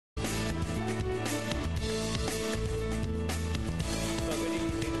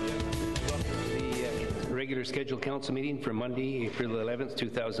regular scheduled council meeting for Monday, April 11th,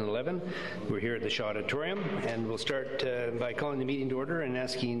 2011. We're here at the Shaw Auditorium, and we'll start by calling the meeting to order and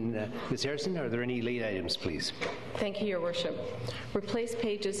asking Ms. Harrison, are there any late items, please? Thank you, Your Worship. Replace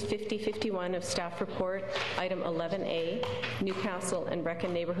pages 50-51 of staff report, item 11A, Newcastle and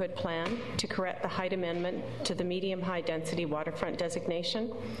Brechin Neighbourhood Plan, to correct the height amendment to the medium-high density waterfront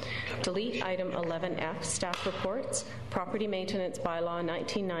designation. Delete item 11F, staff reports, Property Maintenance Bylaw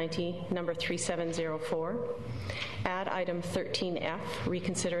 1990, number 3704. Add item 13F,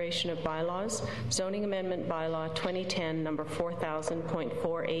 reconsideration of bylaws, Zoning Amendment Bylaw 2010, number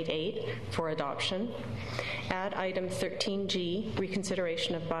 4000.488 for adoption. Add item 13G,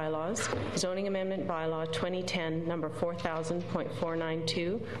 reconsideration of bylaws, Zoning Amendment Bylaw 2010, number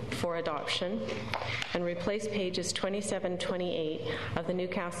 4000.492 for adoption. And replace pages 27-28 of the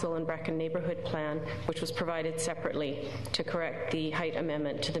Newcastle and Brechin Neighbourhood Plan, which was provided separately to correct the height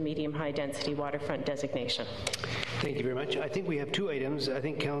amendment to the medium-high density waterfront designation. Thank you very much. I think we have two items. I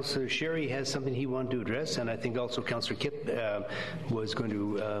think Councillor Sherry has something he wanted to address, and I think also Councillor Kipp was going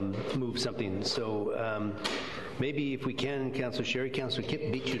to move something. So maybe if we can, Councillor Sherry, Councillor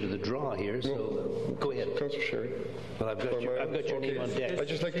Kipp beat you to the draw here, so go ahead. Councillor Sherry. Well, I've got your name on deck. I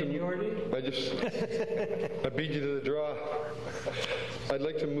just like to I beat you to the draw. I'd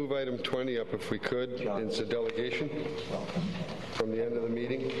like to move item 20 up if we could. It's a delegation from the end of the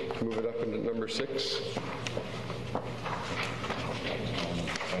meeting. Move it up into number 6.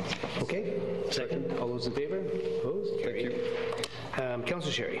 Okay. Second. All those in favor? Opposed? Thank you.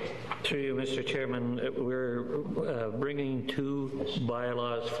 Councillor Sherry. Through you, Mr. Chairman, we're bringing two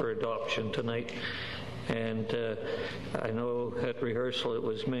bylaws for adoption tonight. And I know at rehearsal it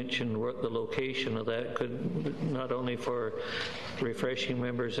was mentioned what the location of that could, not only for refreshing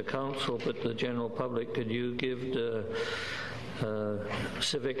members of council, but the general public. Could you give the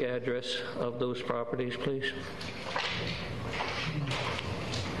civic address of those properties, please?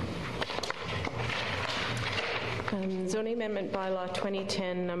 Zoning Amendment Bylaw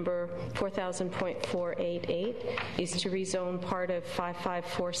 2010, number 4000.488, is to rezone part of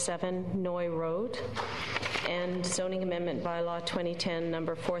 5547 Noy Road. And Zoning Amendment Bylaw 2010,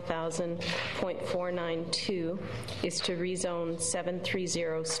 number 4000.492, is to rezone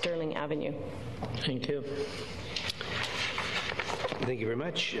 730 Sterling Avenue. Thank you. Thank you very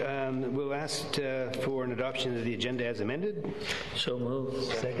much. We'll ask for an adoption of the agenda as amended. So moved.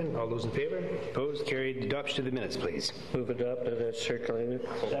 Second. All those in favor? Opposed? Carried. Adoption of the minutes, please. Move adopted as circulated.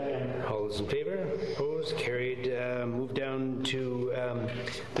 Second. All those in favor? Opposed? Carried. Move down to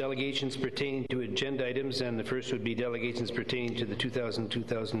delegations pertaining to agenda items, and the first would be delegations pertaining to the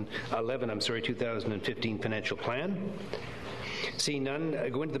 2015 financial plan. Seeing none,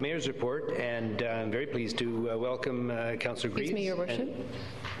 go into the Mayor's report, and I'm very pleased to welcome Councillor Greaves. Excuse me, Your Worship.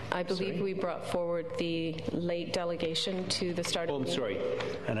 I believe we brought forward the late delegation to the start of the meeting. I'm sorry,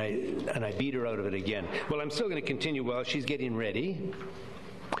 and I beat her out of it again. Well, I'm still going to continue while she's getting ready.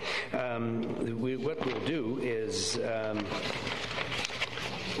 What we'll do is, it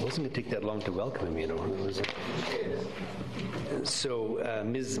wasn't going to take that long to welcome him, you know, was it? So,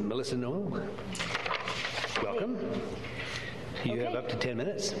 Ms. Melissa Noel, welcome. You have up to 10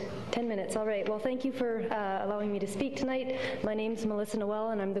 minutes. 10 minutes, all right. Well, thank you for allowing me to speak tonight. My name's Melissa Noel,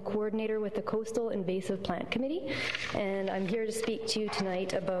 and I'm the coordinator with the Coastal Invasive Plant Committee. And I'm here to speak to you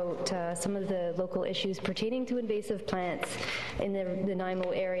tonight about some of the local issues pertaining to invasive plants in the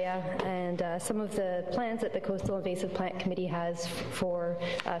Nanaimo area, and some of the plans that the Coastal Invasive Plant Committee has for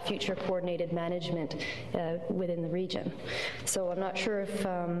future coordinated management within the region. So I'm not sure if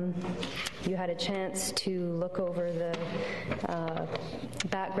you had a chance to look over the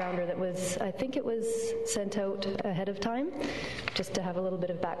backgrounder that was, I think it was sent out ahead of time, just to have a little bit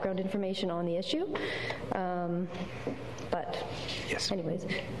of background information on the issue. But yes. Anyways,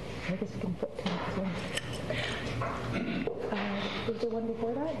 I guess we can put was there one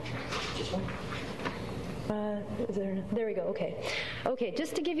before that? There we go. Okay.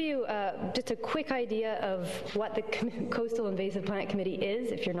 Just to give you just a quick idea of what the Coastal Invasive Plant Committee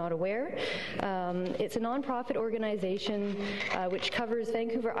is, if you're not aware, it's a nonprofit organization which covers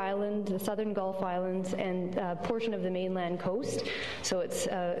Vancouver Island, the Southern Gulf Islands, and a portion of the mainland coast. So it's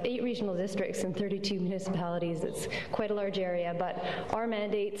 8 regional districts and 32 municipalities. It's quite a large area. But our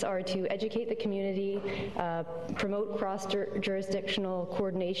mandates are to educate the community, promote cross-jurisdictional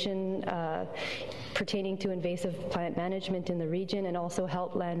coordination pertaining to invasive plant management in the region, and also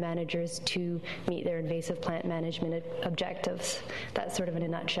help land managers to meet their invasive plant management objectives. That's sort of in a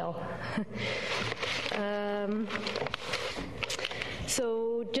nutshell.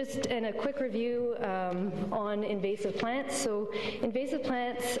 So just in a quick review on invasive plants. So invasive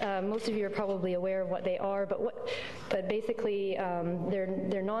plants, most of you are probably aware of what they are, but basically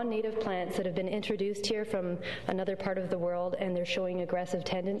they're non-native plants that have been introduced here from another part of the world, and they're showing aggressive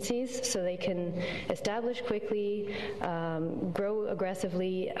tendencies. So they can establish quickly, grow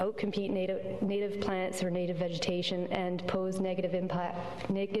aggressively, outcompete native plants or native vegetation, and pose negative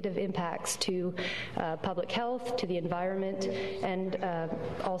impacts to public health, to the environment, and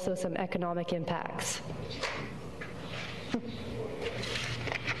also some economic impacts.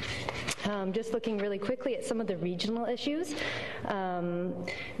 Just looking really quickly at some of the regional issues,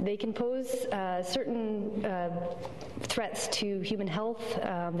 they can pose certain threats to human health.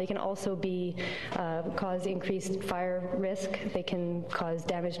 They can also cause increased fire risk. They can cause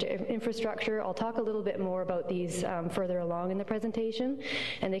damage to infrastructure. I'll talk a little bit more about these further along in the presentation.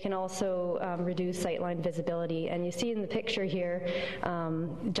 And they can also reduce sightline visibility. And you see in the picture here,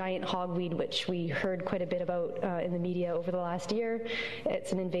 giant hogweed, which we heard quite a bit about in the media over the last year.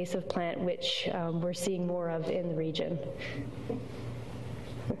 It's an invasive plant which we're seeing more of in the region.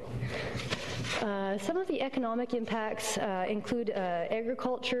 Some of the economic impacts include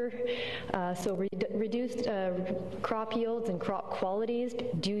agriculture, so reduced crop yields and crop qualities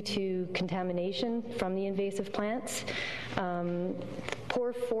due to contamination from the invasive plants.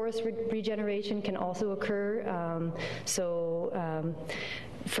 Poor forest regeneration can also occur.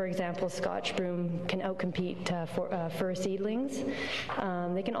 For example, Scotch broom can outcompete fir seedlings.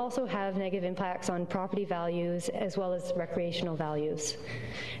 They can also have negative impacts on property values as well as recreational values.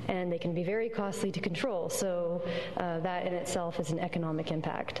 And they can be very costly to control, so that in itself is an economic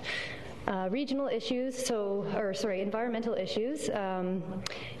impact. Regional issues, environmental issues.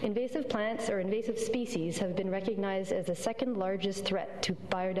 Invasive plants or invasive species have been recognized as the second largest threat to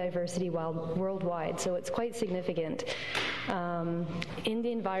biodiversity worldwide, so it's quite significant. In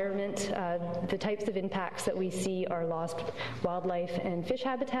the environment, the types of impacts that we see are lost wildlife and fish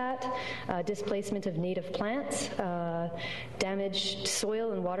habitat, displacement of native plants, damaged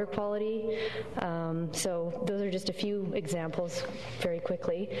soil and water quality. So those are just a few examples very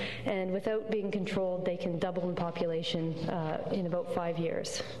quickly. And without being controlled, they can double in population in about 5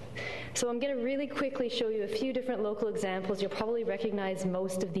 years. So I'm going to really quickly show you a few different local examples. You'll probably recognize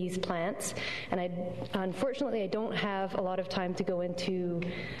most of these plants, and unfortunately I don't have a lot of time to go into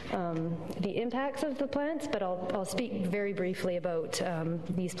the impacts of the plants, but I'll speak very briefly about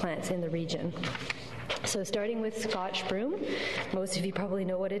these plants in the region. So starting with Scotch broom, most of you probably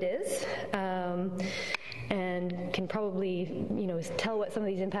know what it is. And can probably, tell what some of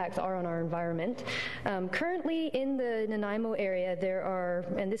these impacts are on our environment. Currently in the Nanaimo area, there are,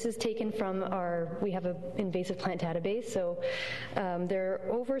 and this is taken from we have an invasive plant database, so there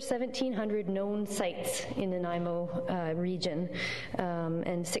are over 1,700 known sites in the Nanaimo region,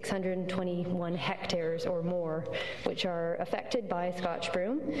 and 621 hectares or more, which are affected by Scotch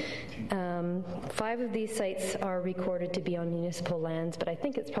broom. 5 of these sites are recorded to be on municipal lands, but I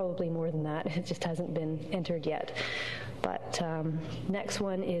think it's probably more than that. It just hasn't been entered yet. But next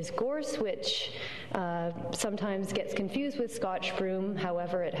one is gorse, which sometimes gets confused with Scotch broom.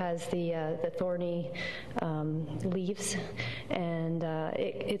 However, it has the thorny leaves, and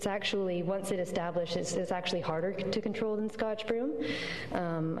it's actually, once it establishes, it's actually harder to control than Scotch broom.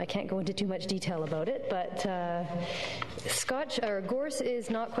 I can't go into too much detail about it, but gorse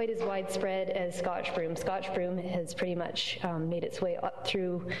is not quite as widespread as Scotch broom. Scotch broom has pretty much made its way up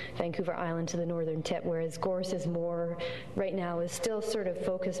through Vancouver Island to the northern tip, whereas gorse is more, right now, is still sort of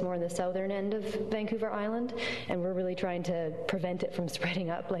focused more on the southern end of Vancouver Island, and we're really trying to prevent it from spreading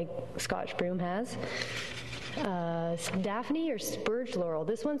up like Scotch broom has. Daphne or spurge laurel.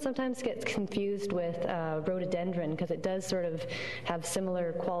 This one sometimes gets confused with rhododendron because it does sort of have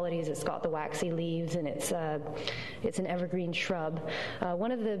similar qualities. It's got the waxy leaves, and it's an evergreen shrub.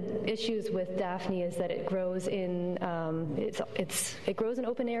 One of the issues with Daphne is that it grows in it grows in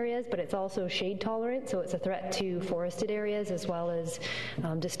open areas, but it's also shade tolerant, so it's a threat to forested areas as well as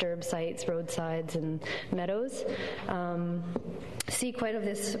disturbed sites, roadsides, and meadows. See quite a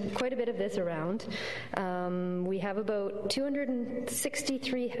bit of this around. We have about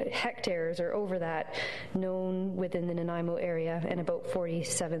 263 hectares or over that known within the Nanaimo area, and about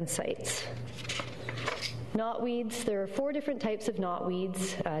 47 sites. Knotweeds, there are 4 different types of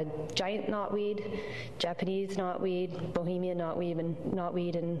knotweeds: giant knotweed, Japanese knotweed, Bohemian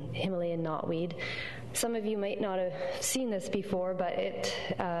knotweed, and Himalayan knotweed. Some of you might not have seen this before, but it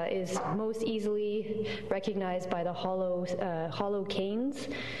is most easily recognized by the hollow canes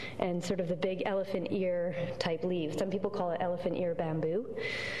and sort of the big elephant ear type leaves. Some people call it elephant ear bamboo.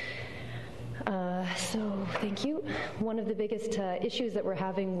 So, thank you. One of the biggest issues that we're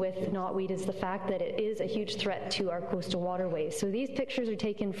having with knotweed is the fact that it is a huge threat to our coastal waterways. So these pictures are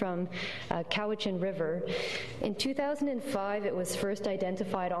taken from Cowichan River. In 2005, it was first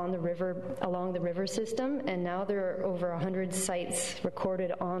identified on the river, along the river system, and now there are over 100 sites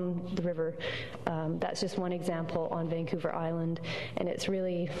recorded on the river. That's just one example on Vancouver Island, and it's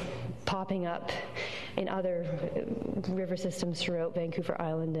really popping up in other river systems throughout Vancouver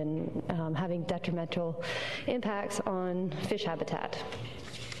Island and having detrimental impacts on fish habitat.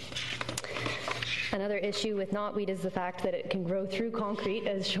 Another issue with knotweed is the fact that it can grow through concrete,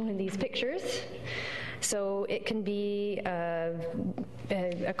 as shown in these pictures. So it can be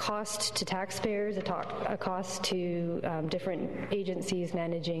a cost to taxpayers, a cost to different agencies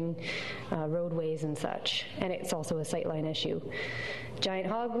managing roadways and such. And it's also a sightline issue.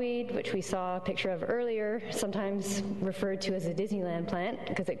 Giant hogweed, which we saw a picture of earlier, sometimes referred to as a Disneyland plant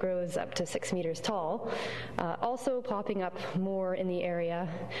because it grows up to 6 meters tall, also popping up more in the area.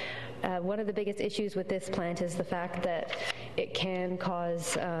 One of the biggest issues with this plant is the fact that it can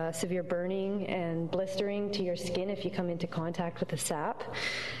cause severe burning and blistering to your skin if you come into contact with the sap.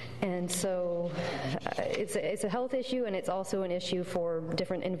 And so it's a health issue, and it's also an issue for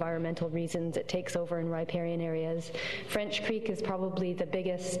different environmental reasons. It takes over in riparian areas. French Creek is probably the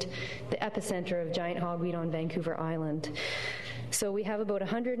epicenter of giant hogweed on Vancouver Island. So we have about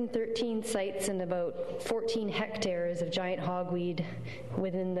 113 sites and about 14 hectares of giant hogweed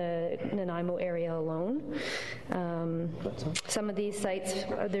within the Nanaimo area alone. Some of these sites,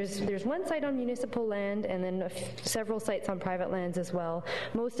 there's one site on municipal land and then several sites on private lands as well.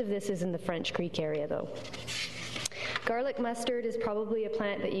 Most of this is in the French Creek area, though. Garlic mustard is probably a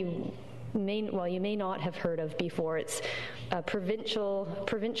plant that you may not have heard of before. It's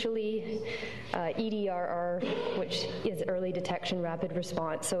provincially EDRR, which is early detection rapid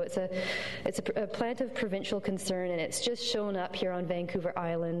response. So it's a plant of provincial concern, and it's just shown up here on Vancouver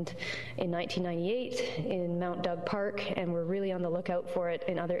Island in 1998 in Mount Doug Park, and we're really on the lookout for it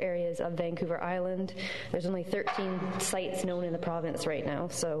in other areas of Vancouver Island. There's only 13 sites known in the province right now,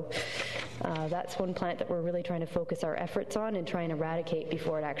 so that's one plant that we're really trying to focus our efforts on and try and eradicate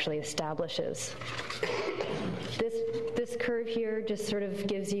before it actually establishes. This curve here just sort of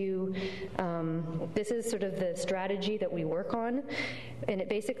gives you, this is sort of the strategy that we work on, and it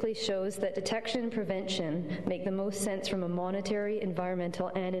basically shows that detection and prevention make the most sense from a monetary, environmental,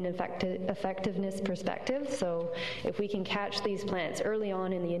 and an effectiveness perspective. So if we can catch these plants early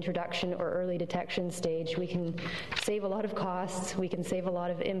on in the introduction or early detection stage, we can save a lot of costs, we can save a lot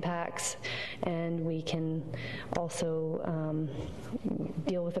of impacts, and we can also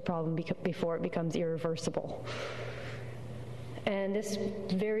deal with the problem before it becomes irreversible. And this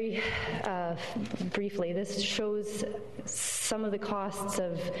very briefly, this shows some of the costs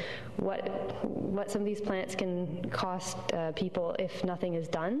of what some of these plants can cost people if nothing is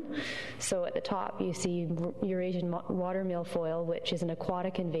done. So at the top you see Eurasian water milfoil, which is an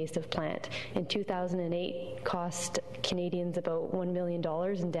aquatic invasive plant. In 2008 cost Canadians about $1 million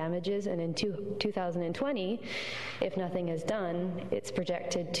in damages, and in 2020, if nothing is done, it's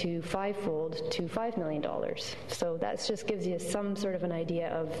projected to fivefold to $5 million. So that just gives you some sort of an idea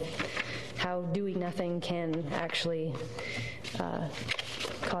of how doing nothing can actually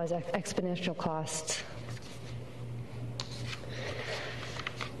cause exponential costs.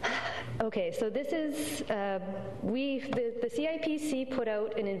 Okay, so this is, the CIPC put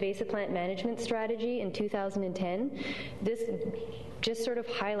out an invasive plant management strategy in 2010. This just sort of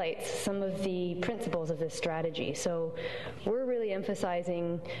highlights some of the principles of this strategy. So we're really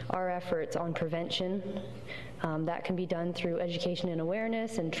emphasizing our efforts on prevention. That can be done through education and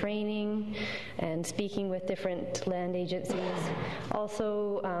awareness and training and speaking with different land agencies.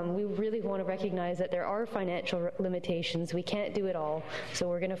 Also, we really want to recognize that there are financial limitations. We can't do it all. So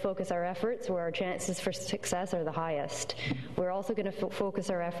we're going to focus our efforts where our chances for success are the highest. We're also going to focus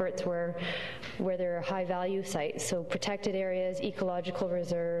our efforts where there are high-value sites, so protected areas, ecological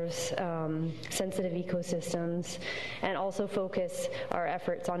reserves, sensitive ecosystems, and also focus our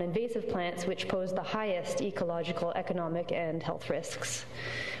efforts on invasive plants, which pose the highest ecological, economic, and health risks.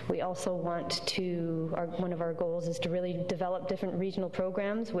 We also want to, one of our goals is to really develop different regional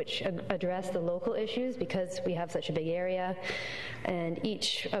programs which address the local issues, because we have such a big area, and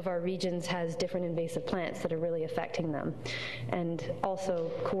each of our regions has different invasive plants that are really affecting them, and also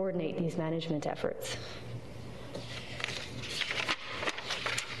coordinate these management efforts.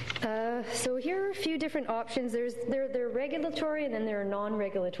 So here are a few different options. There are regulatory, and then there are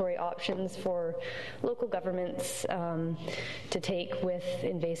non-regulatory options for local governments to take with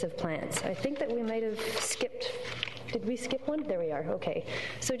invasive plants. I think that we might have skipped did we skip one? There we are, okay.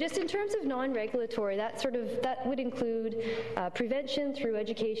 So just in terms of non-regulatory, that would include prevention through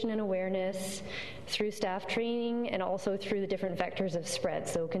education and awareness, through staff training, and also through the different vectors of spread,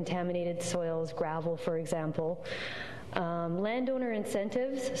 so contaminated soils, gravel, for example. Landowner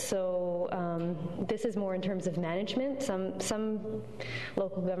incentives, so this is more in terms of management. Some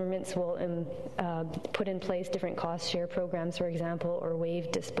local governments will put in place different cost share programs, for example, or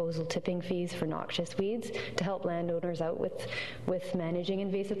waive disposal tipping fees for noxious weeds to help landowners out with managing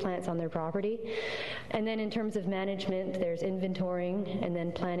invasive plants on their property. And then in terms of management, there's inventorying and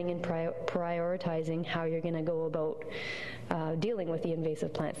then planning and prioritizing how you're going to go about dealing with the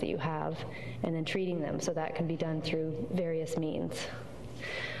invasive plants that you have and then treating them. So that can be done through various means.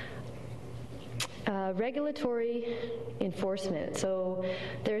 Regulatory enforcement. So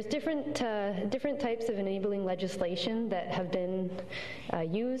there's different types of enabling legislation that have been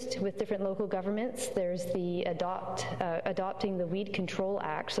used with different local governments. There's the Adopting the Weed Control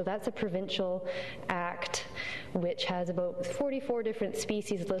Act. So that's a provincial act which has about 44 different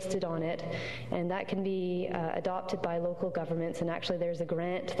species listed on it, and that can be adopted by local governments. And actually there's a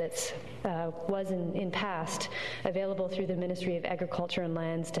grant that's was in past available through the Ministry of Agriculture and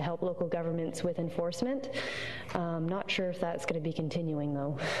Lands to help local governments with enforcement. Not sure if that's going to be continuing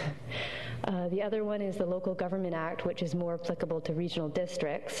though. The other one is the Local Government Act, which is more applicable to regional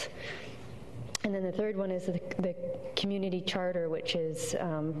districts. And then the third one is the Community Charter, which is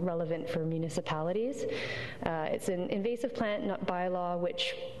relevant for municipalities. It's an invasive plant bylaw,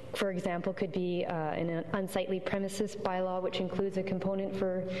 which, for example, could be an unsightly premises bylaw, which includes a component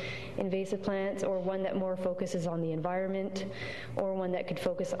for invasive plants, or one that more focuses on the environment, or one that could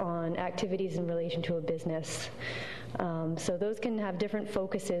focus on activities in relation to a business. So those can have different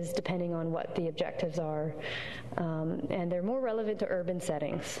focuses depending on what the objectives are, and they're more relevant to urban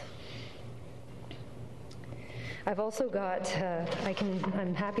settings. I've also got,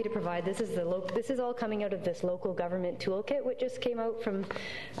 I'm happy to provide, this is all coming out of this local government toolkit, which just came out from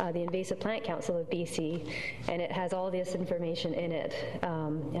the Invasive Plant Council of BC, and it has all this information in it,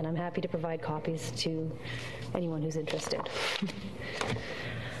 and I'm happy to provide copies to anyone who's interested.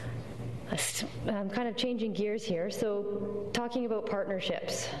 I'm kind of changing gears here, so talking about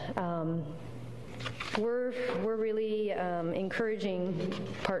partnerships. We're really encouraging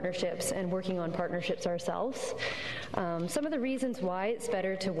partnerships and working on partnerships ourselves. Some of the reasons why it's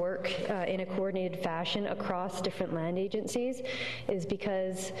better to work in a coordinated fashion across different land agencies is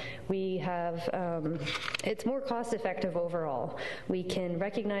because we have, it's more cost effective overall. We can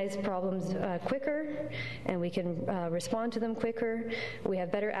recognize problems quicker and we can respond to them quicker. We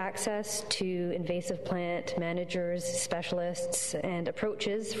have better access to invasive plant managers, specialists, and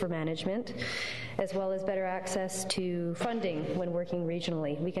approaches for management, as well as better access to funding when working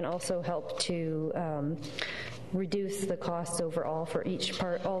regionally. We can also help to reduce the costs overall for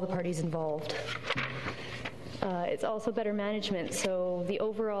all the parties involved. It's also better management, so the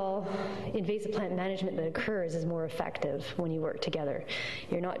overall invasive plant management that occurs is more effective when you work together.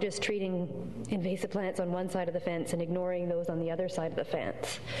 You're not just treating invasive plants on one side of the fence and ignoring those on the other side of the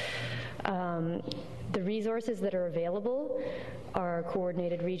fence. The resources that are available are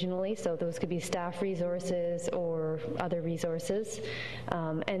coordinated regionally, so those could be staff resources or other resources.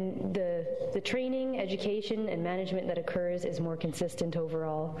 And the training, education, and management that occurs is more consistent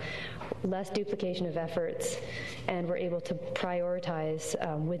overall, less duplication of efforts, and we're able to prioritize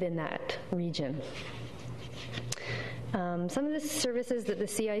within that region. Some of the services that the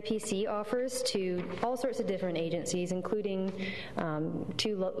CIPC offers to all sorts of different agencies, including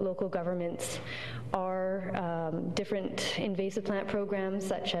two local governments, are different invasive plant programs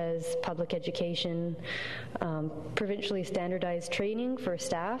such as public education, provincially standardized training for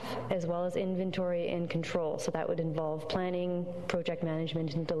staff, as well as inventory and control. So that would involve planning, project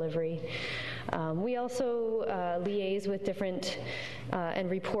management, and delivery. We also liaise with different and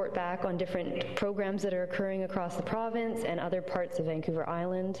report back on different programs that are occurring across the province and other parts of Vancouver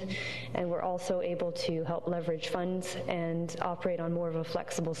Island, and we're also able to help leverage funds and operate on more of a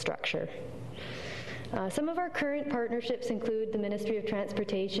flexible structure. Some of our current partnerships include the Ministry of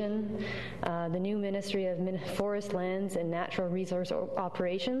Transportation, the new Ministry of Forest Lands and Natural Resource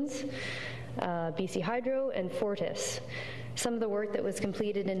Operations, BC Hydro, and Fortis. Some of the work that was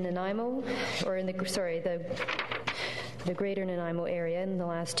completed in Nanaimo, or in the greater Nanaimo area in the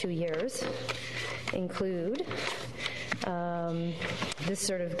last 2 years include, this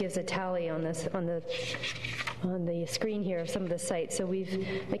sort of gives a tally on the screen here of some of the sites. So we've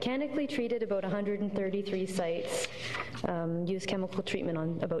mechanically treated about 133 sites, used chemical treatment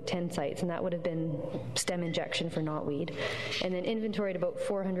on about 10 sites, and that would have been stem injection for knotweed, and then inventoried about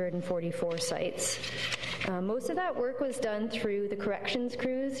 444 sites. Most of that work was done through the corrections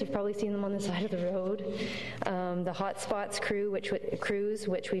crews. You've probably seen them on the side of the road. The hotspots crews,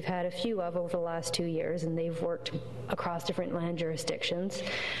 which we've had a few of over the last 2 years, and they've worked across different land jurisdictions.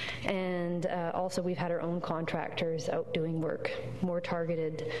 And also we've had our own contractors out doing work, more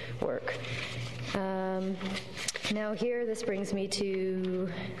targeted work. Now here, this brings me to,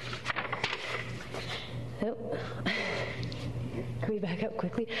 can we back up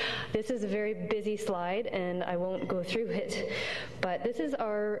quickly? This is a very busy slide, and I won't go through it, but this is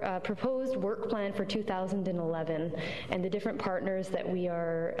our proposed work plan for 2011 and the different partners that we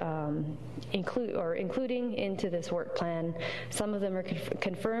are including into this work plan. Some of them are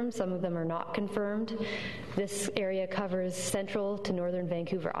confirmed, some of them are not confirmed. This area covers central to northern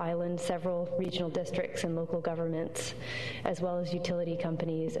Vancouver Island, several regional districts and local governments, as well as utility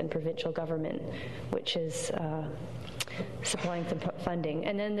companies and provincial government, which is supplying some funding.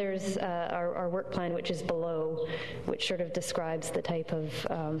 And then there's our work plan, which is below, which sort of describes the type of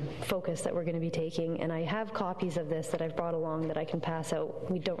focus that we're going to be taking. And I have copies of this that I've brought along that I can pass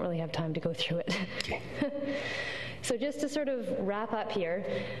out. We don't really have time to go through it. Okay. So just to sort of wrap up here,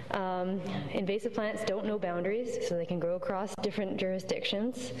 invasive plants don't know boundaries, so they can grow across different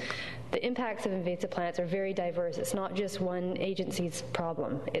jurisdictions. The impacts of invasive plants are very diverse. It's not just one agency's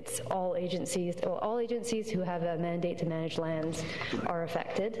problem. It's all agencies. All agencies who have a mandate to manage lands are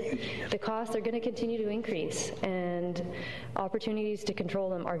affected. The costs are going to continue to increase, and opportunities to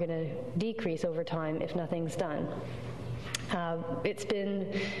control them are going to decrease over time if nothing's done. It's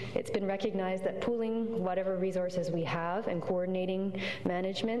been recognized that pooling whatever resources we have and coordinating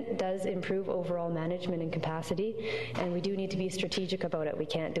management does improve overall management and capacity, and we do need to be strategic about it. We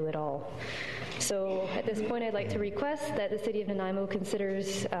can't do it all. So at this point, I'd like to request that the City of Nanaimo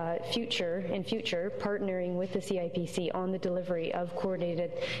considers in future partnering with the CIPC on the delivery of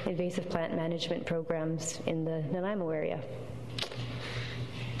coordinated invasive plant management programs in the Nanaimo area.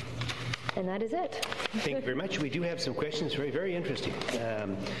 And that is it. Thank you very much. We do have some questions, very, very interesting.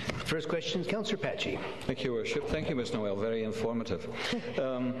 First question, Councillor Patchy. Thank you, Worship. Thank you, Ms. Noel. Very informative.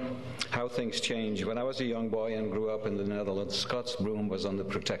 How things change. When I was a young boy and grew up in the Netherlands, Scots broom was on the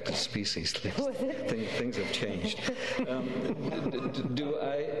protected species list. Things have changed.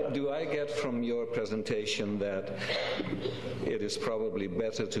 Do I get from your presentation that it is probably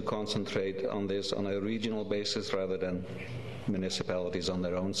better to concentrate on this on a regional basis rather than municipalities on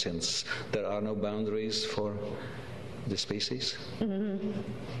their own, since there are no boundaries for the species? Mm-hmm.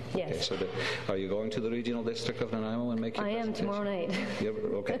 Yes. Okay, so are you going to the regional district of Nanaimo and make your presentation? I am tomorrow night.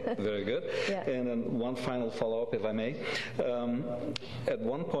 Okay, very good. Yeah. And then one final follow-up, if I may. At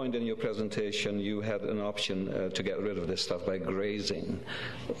one point in your presentation, you had an option to get rid of this stuff by grazing.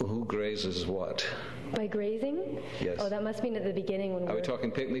 Who grazes what? By grazing? Yes. Oh, that must mean at the beginning when Are we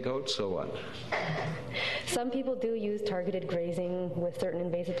talking pygmy goats or what? Some people do use targeted grazing with certain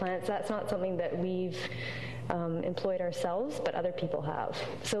invasive plants. That's not something that we've employed ourselves, but other people have.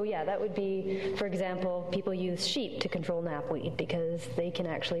 So yeah, that would be, for example, people use sheep to control knapweed because they can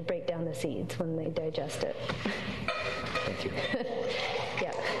actually break down the seeds when they digest it. Thank you.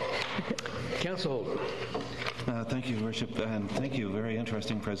 Yeah. Councillor Holden. Thank you, Worship, and thank you. Very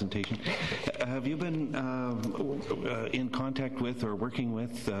interesting presentation. Have you been in contact with or working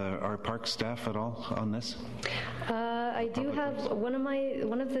with our park staff at all on this? I do have one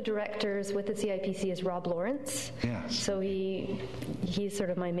of the directors with the CIPC is Rob Lawrence. Yes. So he's sort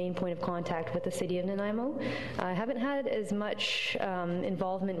of my main point of contact with the City of Nanaimo. I haven't had as much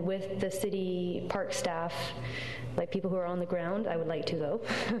involvement with the city park staff, like people who are on the ground. I would like to, though.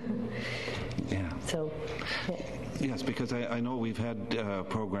 Yeah. So. Yeah. Yes, because I know we've had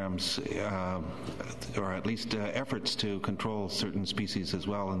programs, or at least efforts to control certain species as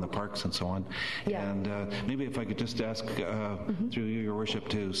well in the parks and so on. Yeah. And maybe if I could just ask through you, Your Worship,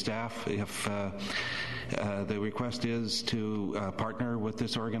 to staff, if the request is to partner with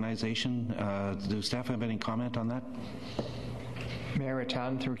this organization, do staff have any comment on that? Mayor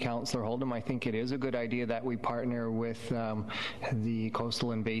Rattan, through Councillor Holdham, I think it is a good idea that we partner with the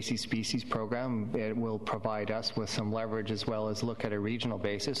Coastal Invasive Species Program. It will provide us with some leverage as well as look at a regional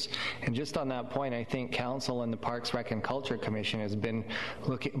basis. And just on that point, I think Council and the Parks, Rec and Culture Commission has been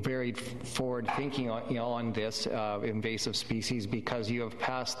very forward thinking on this invasive species, because you have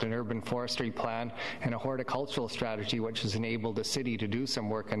passed an urban forestry plan and a horticultural strategy which has enabled the city to do some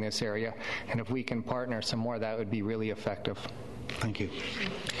work in this area. And if we can partner some more, that would be really effective. Thank you.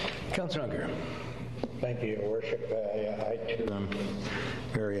 Councillor Unger. Thank you, Your Worship. I too am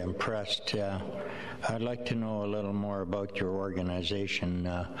very impressed. I'd like to know a little more about your organization.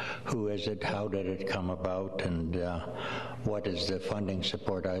 Who is it? How did it come about? And what is the funding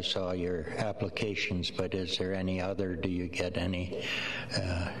support? I saw your applications, but is there any other? Do you get any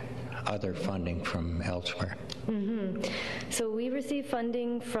other funding from elsewhere? So we receive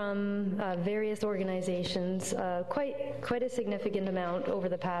funding from various organizations, quite a significant amount over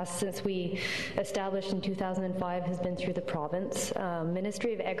the past since we established in 2005 has been through the province.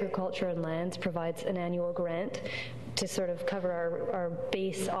 Ministry of Agriculture and Lands provides an annual grant to sort of cover our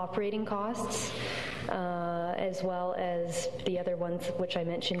base operating costs, as well as the other ones which I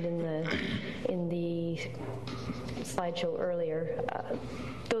mentioned in the slideshow earlier.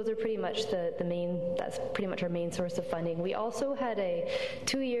 Those are pretty much that's pretty much our main source of funding. We also had a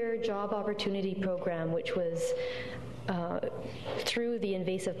 2-year job opportunity program, which was through the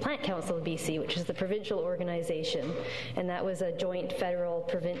Invasive Plant Council of BC, which is the provincial organization, and that was a joint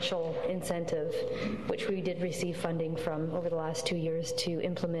federal-provincial incentive, which we did receive funding from over the last 2 years to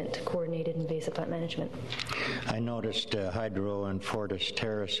implement coordinated invasive plant management. I noticed Hydro and Fortis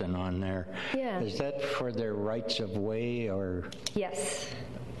Terracin on there. Yeah. Is that for their rights of way or? Yes.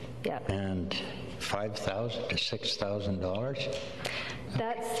 Yeah. And $5,000 to $6,000?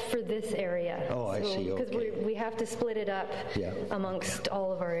 That's for this area. Oh, I see. Because okay. we have to split it up amongst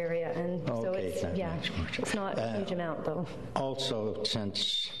all of our area, and so it's it's not a huge amount though. Also,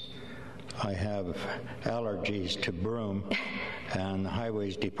 since I have allergies to broom, and the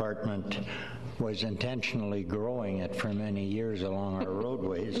Highways Department was intentionally growing it for many years along our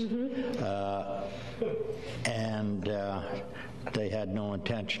roadways, and they had no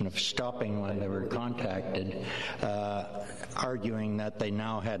intention of stopping when they were contacted, arguing that they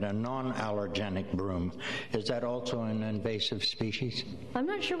now had a non-allergenic broom. Is that also an invasive species? I'm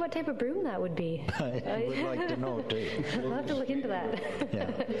not sure what type of broom that would be. I would like to know, too. We'll have to look into that.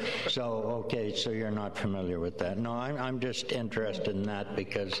 Yeah. So, okay, so you're not familiar with that. No, I'm just interested in that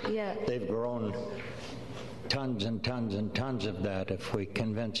because they've grown tons and tons and tons of that. If we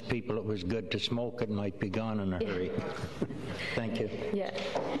convinced people it was good to smoke, it might be gone in a hurry. Thank you. Yeah.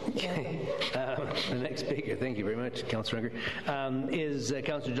 Okay. The next speaker, thank you very much, Councillor Unger, is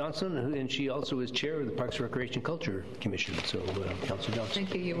Councillor Johnson, and she also is chair of the Parks, Recreation, Culture Commission. So, Councillor Johnson.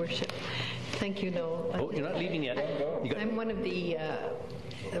 Thank you, Your Worship. Thank you, Noel. Oh, you're not leaving yet. I'm one of the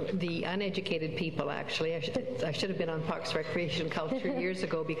uneducated people, actually. I should have been on Parks, Recreation, Culture years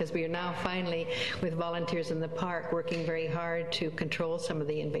ago, because we are now finally, with volunteers in the park, working very hard to control some of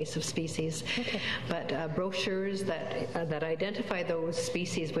the invasive species. Okay. But brochures that identify those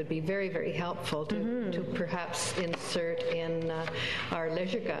species would be very, very helpful to perhaps insert in our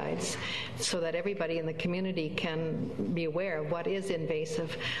leisure guides so that everybody in the community can be aware of what is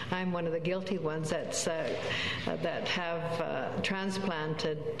invasive. I'm one of the guilty ones that have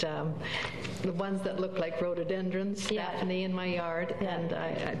transplanted the ones that look like rhododendrons, Daphne, in my yard. Yeah.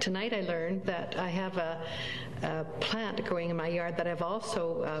 And tonight I learned that I have a plant growing in my yard that I've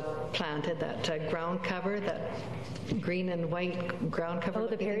also planted, that ground cover, that green and white ground cover. Oh,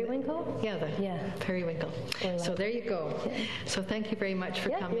 the periwinkle? Yeah, periwinkle. So there you go. Yeah. So thank you very much for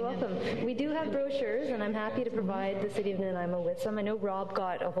coming. You're welcome. We do have brochures, and I'm happy to provide the City of Nanaimo with some. I know Rob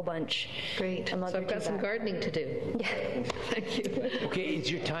got a whole bunch. Great. So I've got some gardening to do. Yeah. Thank you. Okay,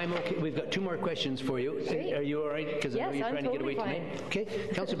 is your time okay? We've got 2 more questions for you. Great. Are you all right? Because I know you're trying to get away tonight. Okay,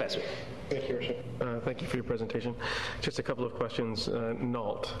 Councillor Besser. Thank you, Worship. Thank you for your presentation. Just a couple of questions.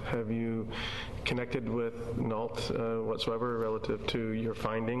 NALT, have you connected with NALT whatsoever relative to your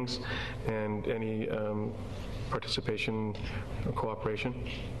findings and any participation or cooperation?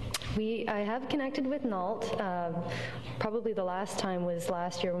 I have connected with NALT. Probably the last time was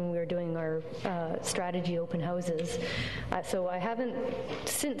last year when we were doing our strategy open houses. So I haven't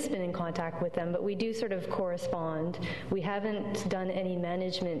since been in contact with them, but we do sort of correspond. We haven't done any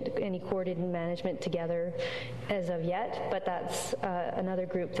coordinated management together as of yet, but that's another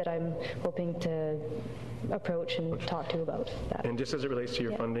group that I'm hoping to approach and talk to about that. And just as it relates to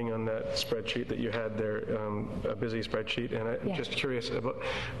your funding on that spreadsheet that you had there, a busy spreadsheet, and I'm just curious about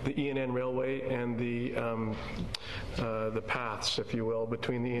the ENN Railway and the paths, if you will,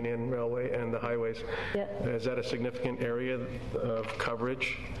 between the ENN Railway and the highways. Yeah. Is that a significant area of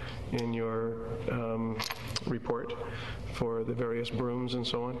coverage in your report for the various brooms and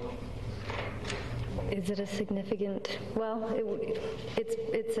so on? Is it a significant? Well,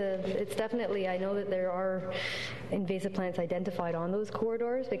 it's definitely. I know that there are invasive plants identified on those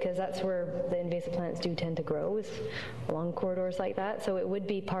corridors, because that's where the invasive plants do tend to grow, is along corridors like that. So it would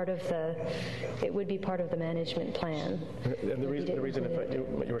be part of the management plan. And the reason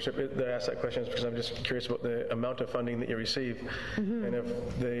Your Worship, that I asked that question is because I'm just curious about the amount of funding that you receive, and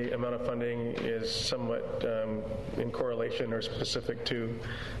if the amount of funding is somewhat in correlation or specific to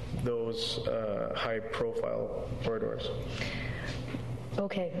those high-profile corridors.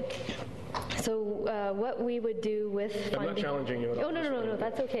 Okay. So what we would do with funding... I'm not challenging you at all. Oh, no,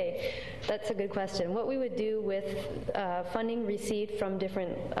 that's okay. That's a good question. What we would do with funding received from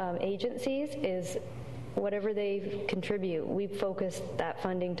different agencies is whatever they contribute, we focus that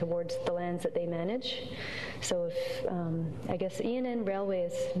funding towards the lands that they manage. So if, I guess ENN Railway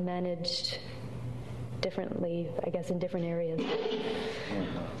is managed differently, I guess, in different areas.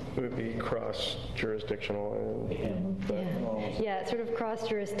 It would be cross-jurisdictional. Yeah, it's sort of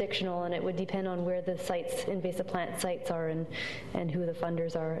cross-jurisdictional, and it would depend on where the sites, invasive plant sites are, and who the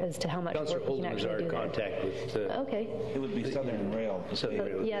funders are, as to how much work we can actually do there. Contact with okay. It would be Southern Rail.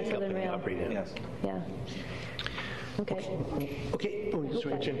 Yeah, Southern Rail. Yes. Yeah. Okay. Okay.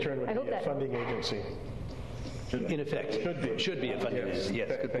 Which in turn would be a funding agency. In effect. Should be a funding agency.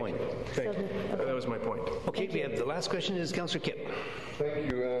 Yes, good point. Thank you. That was my point. Okay, we have the last question is Councillor Kipp.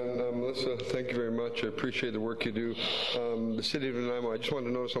 Thank you, and Melissa, thank you very much. I appreciate the work you do. The City of Nanaimo, I just wanted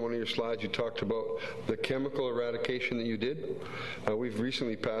to notice on one of your slides you talked about the chemical eradication that you did. We've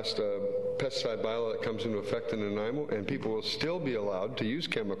recently passed a pesticide bylaw that comes into effect in Nanaimo, and people will still be allowed to use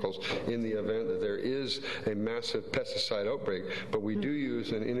chemicals in the event that there is a massive pesticide outbreak, but we do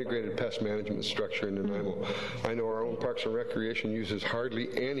use an integrated pest management structure in Nanaimo. I know our own Parks and Recreation uses hardly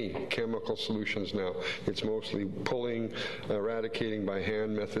any chemical solutions now. It's mostly pulling, eradicating by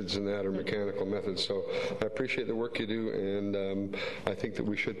hand methods and that, or mechanical methods. So I appreciate the work you do, and I think that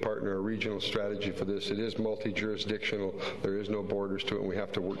we should partner a regional strategy for this. It is multi-jurisdictional. There is no borders to it, and we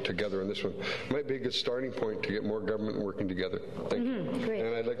have to work together on this one. Might be a good starting point to get more government working together. Thank you. Great.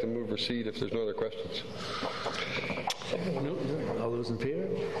 And I'd like to move receipt if there's no other questions. No. All those in favor?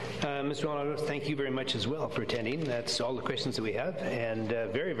 Mr. Ronaldo, thank you very much as well for attending. That's all the questions that we have, and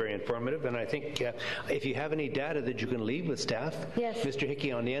very, very informative. And I think if you have any data that you can leave with staff, yes. Mr.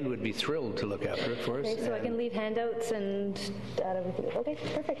 Hickey on the end would be thrilled to look after it for us. Okay, so I can leave handouts and data. Okay,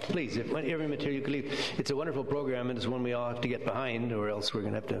 perfect. Please, if every material you can leave. It's a wonderful program, and it's one we all have to get behind, or else we're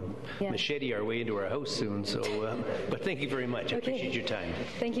going to have to machete our way into our house soon. So, but thank you very much. I appreciate your time.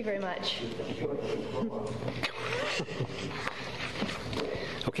 Thank you very much.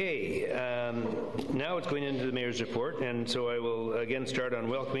 Okay, now it's going into the Mayor's report, and so I will again start on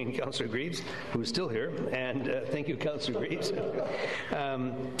welcoming Councillor Greaves, who is still here, and thank you, Councillor Greaves.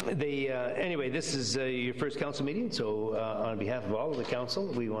 Anyway, this is your first council meeting, so on behalf of all of the council,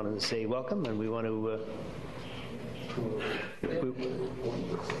 we want to say welcome, and we want to...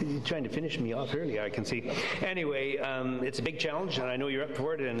 You're trying to finish me off early, I can see. Anyway, it's a big challenge, and I know you're up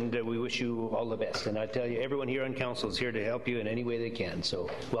for it, and we wish you all the best. And I tell you, everyone here on council is here to help you in any way they can, so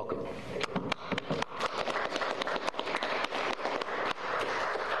welcome.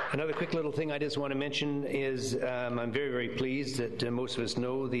 Another quick little thing I just want to mention is I'm very, very pleased that most of us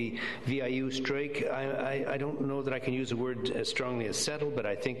know the VIU strike. I don't know that I can use the word as strongly as settled, but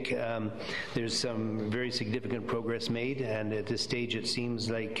I think there's some very significant progress made, and at this stage it seems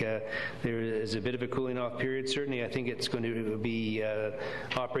like there is a bit of a cooling off period. Certainly I think it's going to be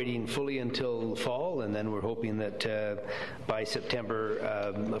operating fully until fall, and then we're hoping that by September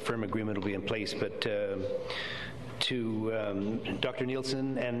a firm agreement will be in place. But to Dr.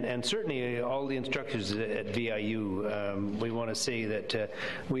 Nielsen and certainly all the instructors at VIU, we want to say that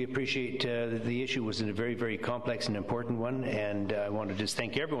we appreciate the issue was a very, very complex and important one, and I want to just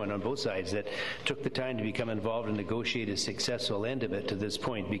thank everyone on both sides that took the time to become involved and negotiate a successful end of it to this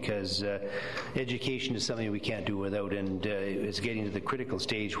point, because education is something we can't do without, and it's getting to the critical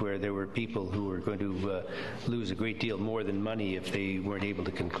stage where there were people who were going to lose a great deal more than money if they weren't able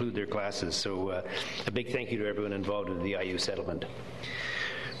to conclude their classes. So a big thank you to everyone involved in the IU settlement.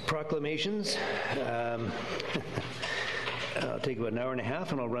 Proclamations. I'll take about an hour and a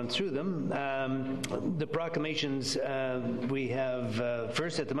half and I'll run through them. The proclamations, we have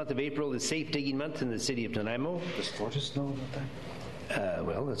first at the month of April is Safe Digging Month in the city of Nanaimo. Does Fortis know about that?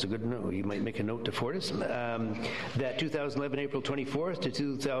 Well, that's a good note. You might make a note to Fortis. That 2011, April 24th to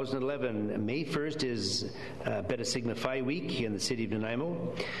 2011, May 1st is Beta Sigma Phi Week in the city of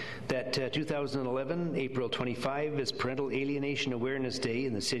Nanaimo. That 2011, April 25 is Parental Alienation Awareness Day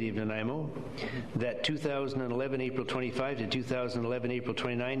in the city of Nanaimo. That 2011, April 25 to 2011, April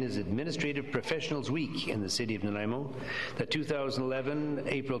 29 is Administrative Professionals Week in the city of Nanaimo. That 2011,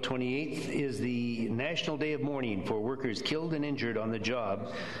 April 28th is the National Day of Mourning for workers killed and injured on the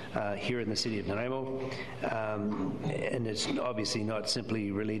job here in the city of Nanaimo. And it's obviously not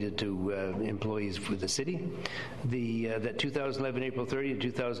simply related to employees for the city. That 2011, April 30 to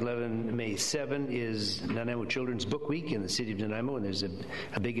 2011, May 7 is Nanaimo Children's Book Week in the city of Nanaimo, and there's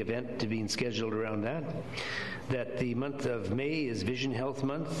a big event being scheduled around that. That the month of May is Vision Health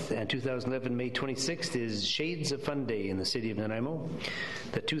Month, and 2011, May 26th is Shades of Fun Day in the city of Nanaimo.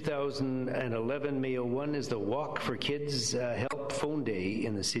 That 2011, May 01 is the Walk for Kids Help Phone Day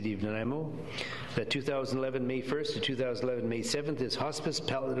in the city of Nanaimo. That 2011, May 1st to 2011, May 7th is Hospice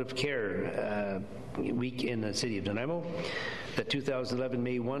Palliative Care Week in the city of Nanaimo. That 2011,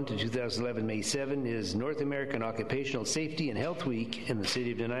 May 1 to 2011, May 7 is North American Occupational Safety and Health Week in the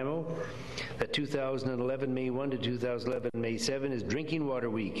city of Nanaimo. That 2011, May 1 to 2011, May 7 is Drinking Water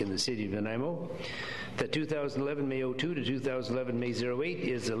Week in the city of Nanaimo. That 2011, May 02 to 2011, May 08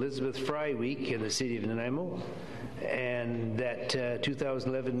 is Elizabeth Fry Week in the city of Nanaimo. And that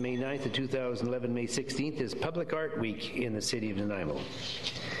 2011, May 9th to 2011, May 16th is Public Art Week in the city of Nanaimo.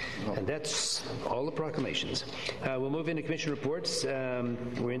 And that's all the proclamations. We'll move into commission reports.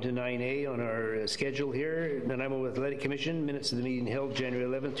 We're into 9A on our schedule here. Nanaimo Athletic Commission, minutes of the meeting held January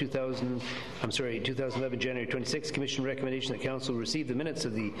 11th, 2011, January 26th. Commission recommendation that council receive the minutes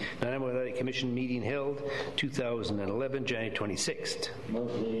of the Nanaimo Athletic Commission meeting held 2011, January 26th.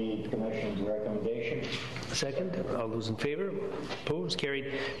 Move the commission's recommendation. Second. All those in favor? Opposed?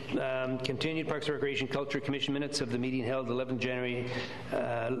 Carried. Continued Parks and Recreation Culture Commission minutes of the meeting held 11 January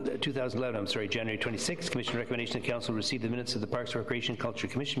 2011, January 26th. Commission recommendation that council receive the minutes of the Parks and Recreation Culture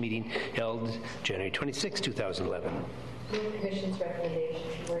Commission meeting held January 26, 2011. Move Commission's recommendation,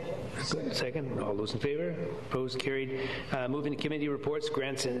 Your Worship. Good. Second. All those in favor? Opposed? Carried. Moving to committee reports.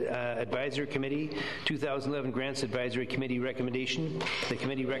 Grants Advisory Committee, 2011 Grants Advisory Committee recommendation. The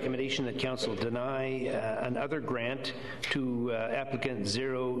committee recommendation that council deny another grant to applicant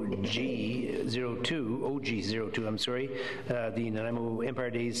OG02, the Nanaimo Empire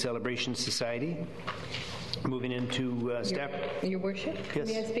Days Celebration Society. Moving into staff. Your Worship? Yes.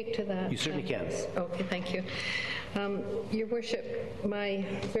 May I speak to that? You certainly can. Okay, thank you. Your Worship, my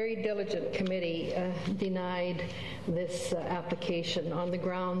very diligent committee denied this application on the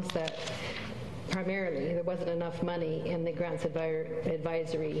grounds that primarily there wasn't enough money in the grants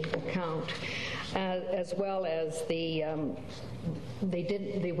advisory account, as well as they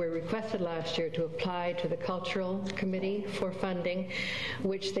were requested last year to apply to the Cultural Committee for funding,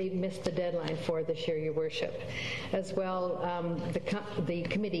 which they missed the deadline for this year, Your Worship. As well, the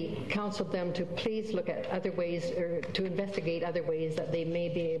committee counseled them to please look at other ways, or to investigate other ways that they may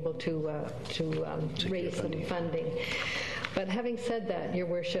be able to raise some funding. But having said that, Your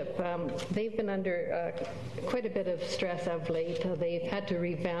Worship, they've been under quite a bit of stress of late. They've had to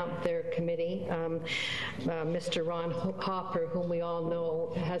revamp their committee. Mr. Ron Hopper, whom we all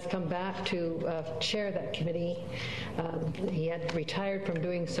know, has come back to chair that committee. He had retired from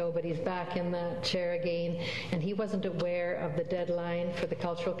doing so, but he's back in that chair again, and he wasn't aware of the deadline for the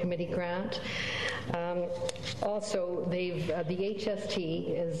Cultural Committee grant. Also, the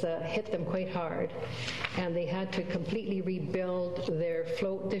HST has hit them quite hard, and they had to completely rebuild their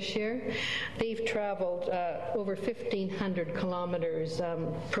float this year. They've traveled over 1,500 kilometers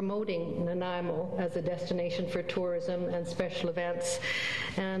promoting Nanaimo as a destination for tourism and special events.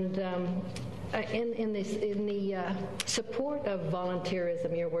 And in the support of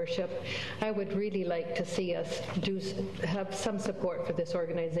volunteerism, Your Worship, I would really like to see us have some support for this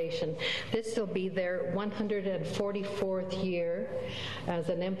organization. This will be their 144th year as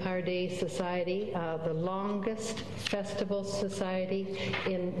an Empire Day Society, the longest festival society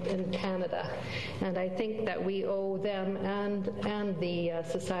in Canada. And I think that we owe them and the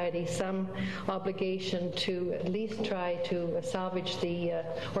society some obligation to at least try to salvage the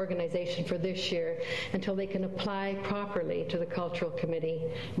organization for this this year until they can apply properly to the Cultural Committee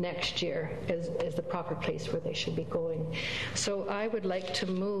next year is the proper place where they should be going. So I would like to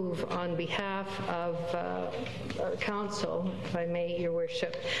move on behalf of our council, if I may, Your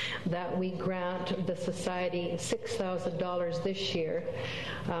Worship, that we grant the Society $6,000 this year.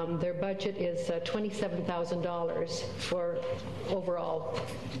 Their budget is $27,000 for overall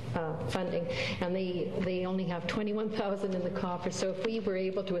funding, and they only have $21,000 in the coffer. So if we were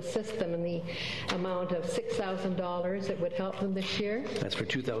able to assist them in the amount of $6,000, it would help them this year. That's for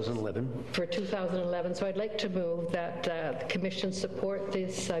 2011. For 2011. So I'd like to move that the Commission support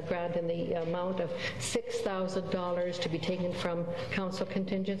this grant in the amount of $6,000 to be taken from Council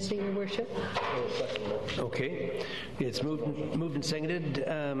contingency, Your Worship. Okay. It's moved and seconded.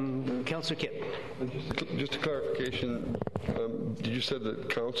 Councillor Kipp. Just a clarification, did you say that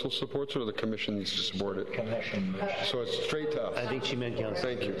Council supports it or the Commission needs to support it? Commission. So it's straight to us? I think she meant Council.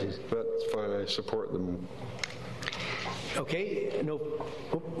 Thank you. That's fine. I support them. Okay. No.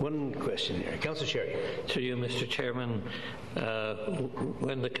 One question here. Councillor Sherry. To you, Mr. Chairman,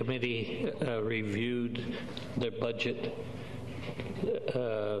 when the committee reviewed their budget,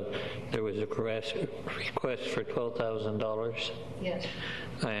 there was a request for $12,000. Yes.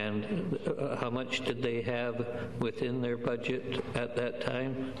 And how much did they have within their budget at that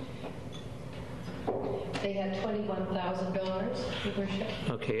time? They had $21,000, Your Worship.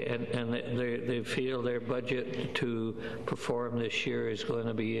 Okay, and they feel their budget to perform this year is going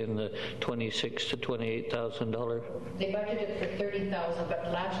to be in the $26,000 to $28,000? They budgeted for $30,000,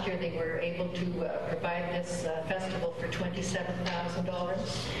 but last year they were able to provide this festival for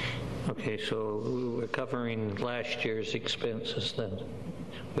 $27,000. Okay, so we're covering last year's expenses then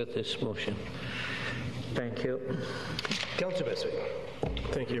with this motion. Thank you. Councillor Bestwick.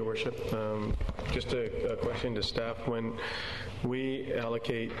 Thank you, Your Worship. Just a question to staff. When we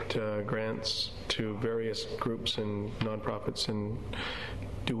allocate grants to various groups and nonprofits, and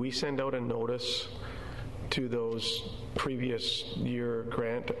do we send out a notice to those previous year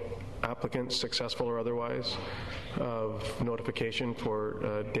grant applicants, successful or otherwise, of notification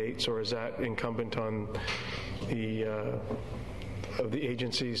for dates, or is that incumbent on the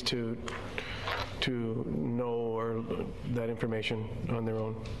agencies to know or that information on their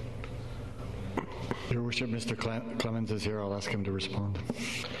own? Your Worship, Mr. Clemens is here. I'll ask him to respond.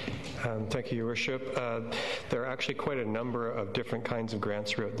 Thank you, Your Worship. There are actually quite a number of different kinds of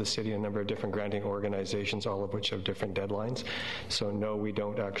grants throughout the city, a number of different granting organizations, all of which have different deadlines. So no, we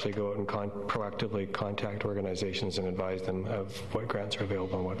don't actually go out and proactively contact organizations and advise them of what grants are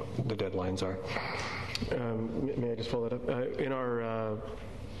available and what the deadlines are. May I just follow that up? In our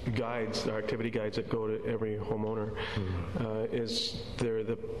guides, our activity guides that go to every homeowner, is there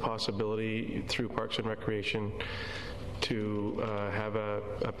the possibility through Parks and Recreation to have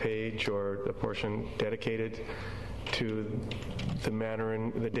a page or a portion dedicated to the manner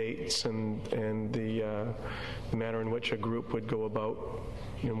and the dates and the manner in which a group would go about,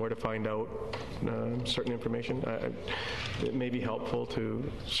 where to find out certain information? It may be helpful to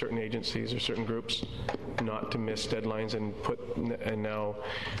certain agencies or certain groups not to miss deadlines and now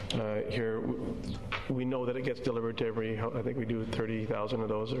here we know that it gets delivered to every, I think we do 30,000 of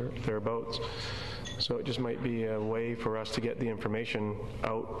those or thereabouts. So it just might be a way for us to get the information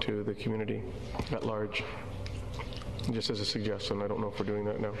out to the community at large. Just as a suggestion, I don't know if we're doing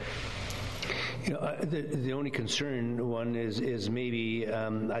that now. The only concern one is maybe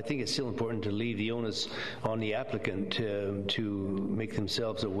I think it's still important to leave the onus on the applicant to make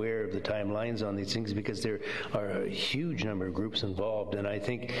themselves aware of the timelines on these things, because there are a huge number of groups involved, and I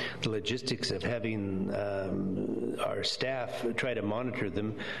think the logistics of having our staff try to monitor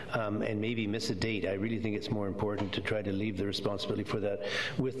them and maybe miss a date, I really think it's more important to try to leave the responsibility for that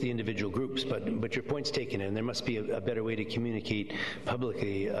with the individual groups. But your point's taken, and there must be a better way to communicate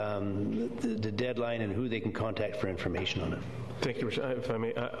publicly the deadline and who they can contact for information on it. Thank you, if I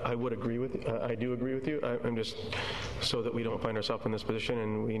may. I would agree with. I do agree with you. I'm just so that we don't find ourselves in this position,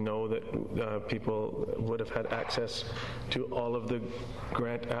 and we know that people would have had access to all of the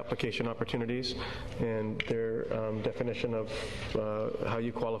grant application opportunities and their definition of how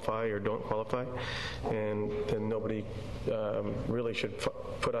you qualify or don't qualify, and then nobody really should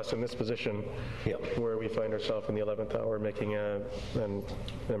put us in this position where we find ourselves in the 11th hour making an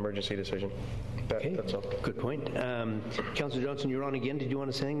emergency decision. That's all. Good point. Councillor Johnson, you're on again. Did you want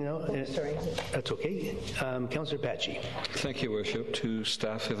to say anything now? Sorry. That's okay. Councillor Patchy. Thank you, Worship. To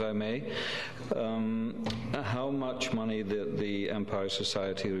staff, if I may. How much money did the Empire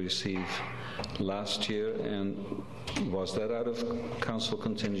Society receive last year, and was that out of council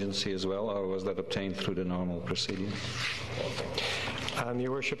contingency as well, or was that obtained through the normal proceeding?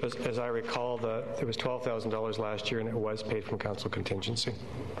 Your Worship, as I recall, there was $12,000 last year, and it was paid from council contingency.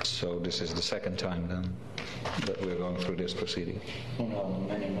 So this is the second time then that we're going through this proceeding? No,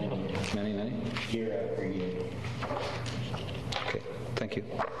 many. Many? Year after year. Okay, thank you.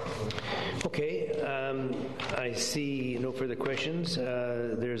 Okay, I see no further questions.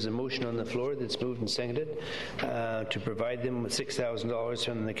 There's a motion on the floor that's moved and seconded to provide them with $6,000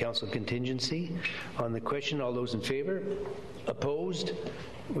 from the council contingency. On the question, all those in favor? Opposed?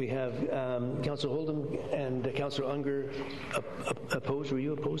 We have Councillor Oldham and Councillor Unger opposed. Were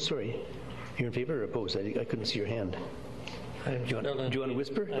you opposed? Sorry. You're in favor or opposed? I couldn't see your hand. Do you want to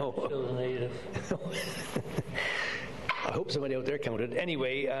whisper? I'm still negative. I hope somebody out there counted.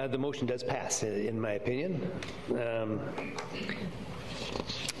 Anyway, the motion does pass, in my opinion.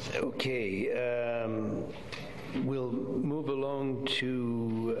 Okay. We'll move along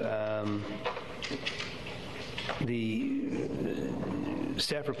to the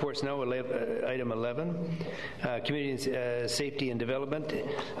staff reports now. Item 11, Community Safety and Development.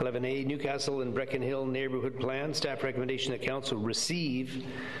 11A, Newcastle and Brecken Hill Neighbourhood Plan. Staff recommendation that Council receive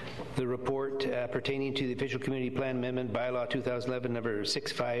the report pertaining to the Official Community Plan Amendment Bylaw 2011 number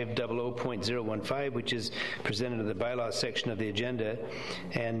 6500.015, which is presented in the bylaws section of the agenda,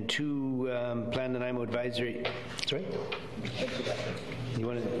 and to Plan Nanaimo Advisory. Sorry? You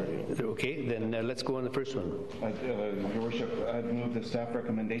want to? Okay, then let's go on the first one. Your Worship, I move the staff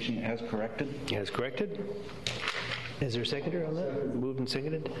recommendation as corrected. As corrected. Is there a seconder on that? Moved and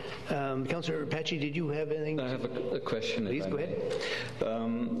seconded. Councillor Apache, did you have anything? I have a question. Please, go ahead.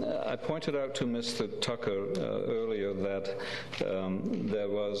 I pointed out to Mr. Tucker earlier that there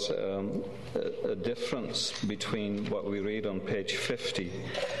was a difference between what we read on page 50,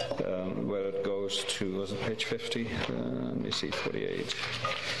 where it goes to, was it page 50? Let me see, 48.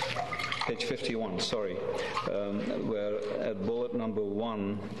 Page 51, sorry, where at bullet number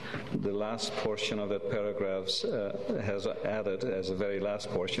 1, the last portion of that paragraph has added as a very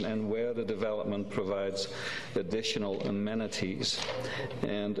last portion, and where the development provides additional amenities.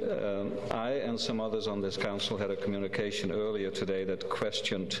 And I and some others on this council had a communication earlier today that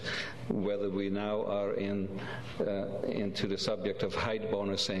questioned whether we now are into the subject of height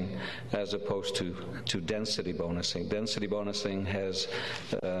bonusing as opposed to density bonusing. Density bonusing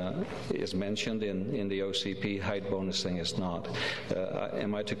is mentioned in the OCP, height bonusing is not.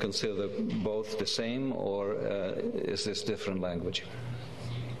 Am I to consider both the same, or is this different language?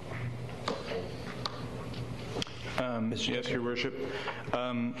 Yes, Your Worship.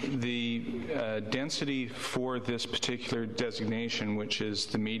 The density for this particular designation, which is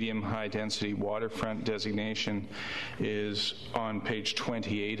the medium-high density waterfront designation, is on page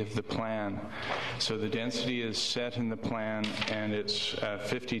 28 of the plan. So the density is set in the plan, and it's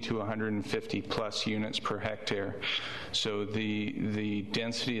 50 to 150 plus units per hectare. So the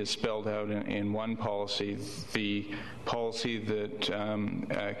density is spelled out in one policy. The policy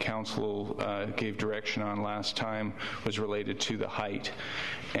that Council gave direction on last time was related to the height,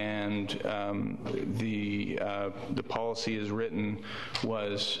 and the policy as written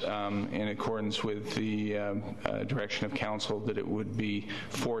was in accordance with the direction of Council that it would be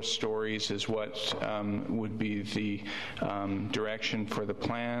 4 stories is what would be the direction for the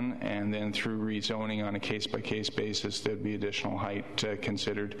plan, and then through rezoning on a case-by-case basis there'd be additional height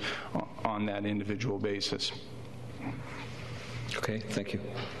considered on that individual basis. Okay, thank you.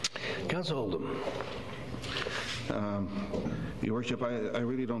 Councillor Oldham. Your Worship, I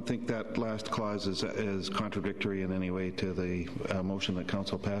really don't think that last clause is contradictory in any way to the motion that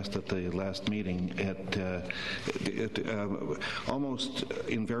Council passed at the last meeting. Almost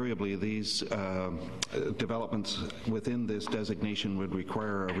invariably, these developments within this designation would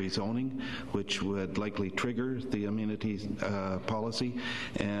require a rezoning, which would likely trigger the amenity policy,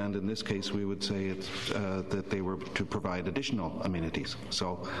 and in this case we would say that they were to provide additional amenities.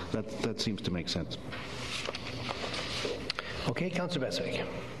 So that seems to make sense. Okay, Councillor Beswick.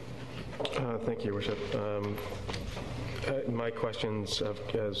 Thank you, Your Worship. My questions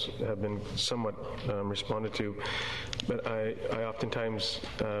have been somewhat responded to, but I oftentimes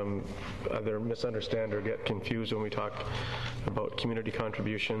either misunderstand or get confused when we talk about community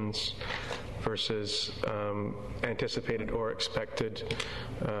contributions versus anticipated or expected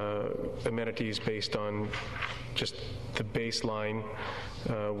amenities based on just the baseline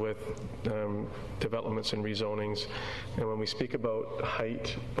with developments and rezonings. And when we speak about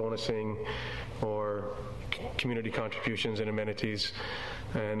height bonusing or community contributions and amenities,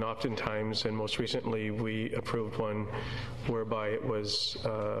 and oftentimes, and most recently, we approved one whereby it was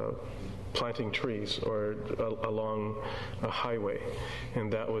planting trees or along a highway,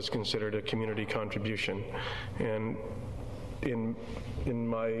 and that was considered a community contribution. And in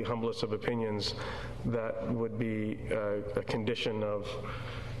my humblest of opinions, that would be a condition of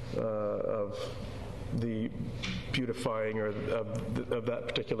the beautifying or of that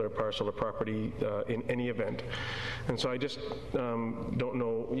particular parcel of property in any event. And so I just don't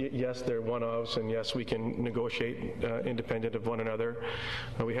know. Yes, they're one-offs, and yes, we can negotiate independent of one another.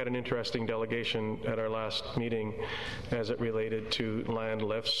 We had an interesting delegation at our last meeting as it related to land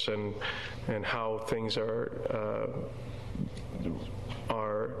lifts and how things are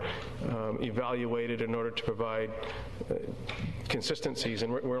evaluated in order to provide consistencies.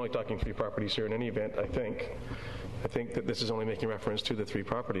 And we're only talking 3 properties here in any event, I think. I think that this is only making reference to the 3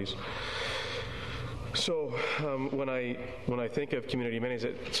 properties. So when I think of community amenities,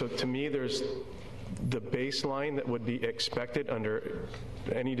 so to me there's the baseline that would be expected under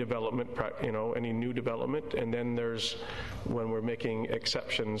any development, any new development, and then there's when we're making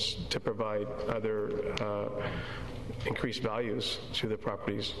exceptions to provide other increased values to the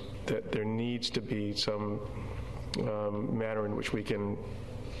properties, that there needs to be some manner in which we can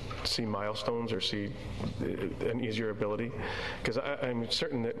see milestones or see an easier ability. Because I'm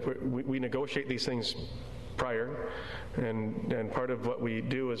certain that we negotiate these things prior, and part of what we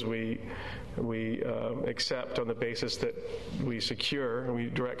do is we accept on the basis that we secure, and we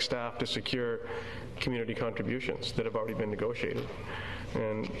direct staff to secure community contributions that have already been negotiated.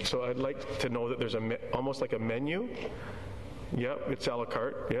 And so I'd like to know that there's almost like a menu. Yep, it's a la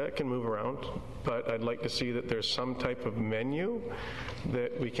carte. Yeah, it can move around. But I'd like to see that there's some type of menu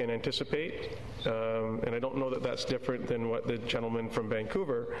that we can anticipate. And I don't know that that's different than what the gentleman from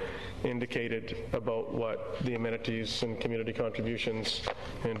Vancouver indicated about what the amenities and community contributions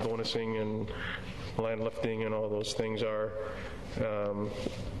and bonusing and land lifting and all those things are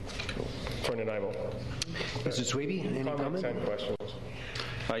for Nanaimo. Mr. Swaby, any comments and questions?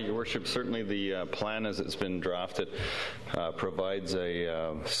 Your Worship, certainly the plan as it's been drafted provides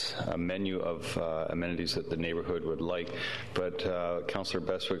a menu of amenities that the neighborhood would like, but Councillor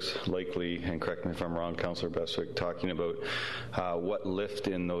Bestwick's likely, and correct me if I'm wrong, Councillor Bestwick, talking about what lift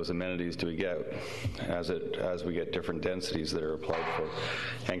in those amenities do we get as we get different densities that are applied for.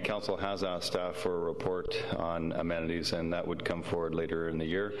 And Council has asked staff for a report on amenities, and that would come forward later in the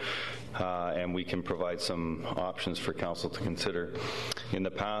year, and we can provide some options for Council to consider. In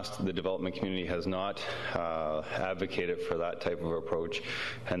the past, the development community has not advocated for that type of approach,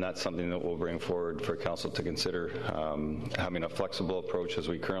 and that's something that we'll bring forward for Council to consider, having a flexible approach as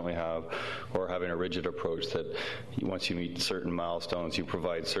we currently have, or having a rigid approach that once you meet certain milestones, you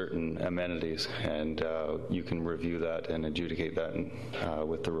provide certain amenities, and you can review that and adjudicate that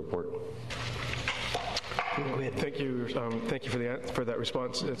with the report. Go ahead. Thank you for that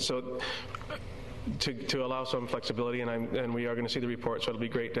response. So, to allow some flexibility, and we are going to see the report, so it'll be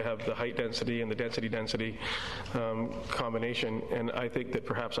great to have the height density and the density combination, and I think that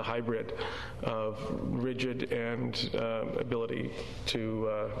perhaps a hybrid of rigid and ability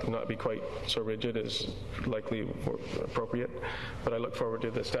to not be quite so rigid is likely appropriate, but I look forward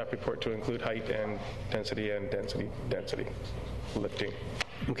to the staff report to include height and density lifting.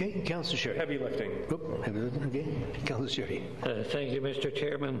 Okay, Councillor Sherry. Heavy lifting. Heavy lifting, okay. Councillor Sherry. Thank you, Mr.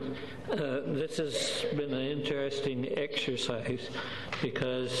 Chairman. This has been an interesting exercise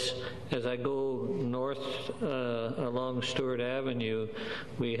because as I go north along Stewart Avenue,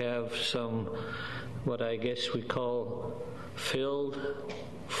 we have some, what I guess we call filled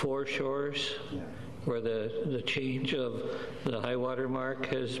foreshores, where the change of the high water mark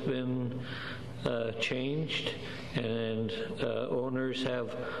has been changed, and owners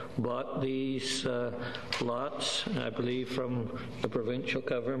have bought these lots, I believe, from the provincial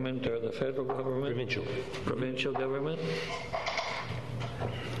government or the federal government? Provincial government.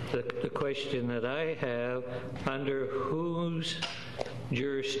 The question that I have, under whose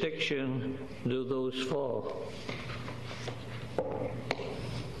jurisdiction do those fall?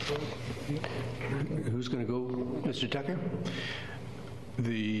 Who's going to go? Mr. Tucker?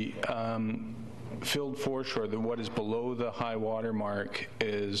 The filled foreshore, what is below the high water mark,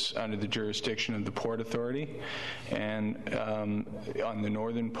 is under the jurisdiction of the Port Authority, and on the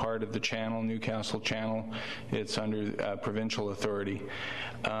northern part of the channel, Newcastle Channel, it's under provincial authority.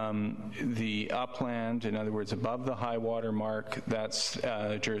 The upland, in other words, above the high water mark, that's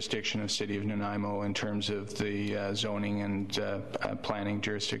jurisdiction of City of Nanaimo in terms of the zoning and planning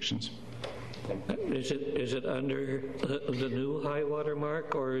jurisdictions. Is it under the new high water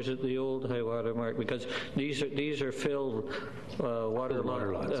mark, or is it the old high water mark? Because these are filled water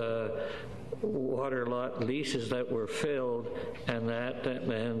lot leases that were filled, and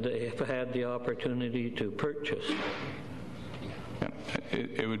they have had the opportunity to purchase.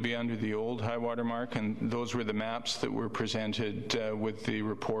 It would be under the old high water mark, and those were the maps that were presented with the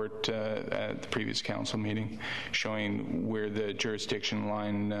report at the previous council meeting, showing where the jurisdiction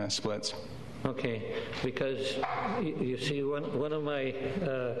line splits. Okay, because you see, one of my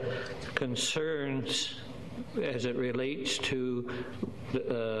concerns as it relates to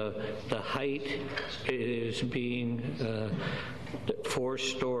the height is being 4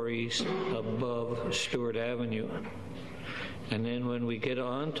 stories above Stewart Avenue. And then when we get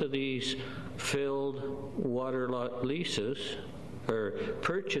onto these filled water lot leases or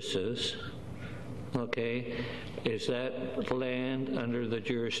purchases, okay, is that land under the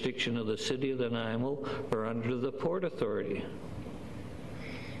jurisdiction of the City of Nanaimo or under the Port Authority?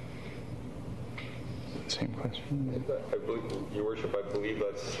 Same question. Your Worship, I believe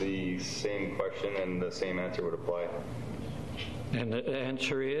that's the same question and the same answer would apply. And the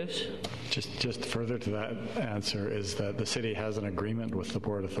answer is? Just further to that answer is that the city has an agreement with the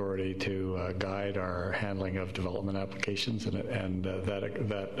Port Authority to guide our handling of development applications, and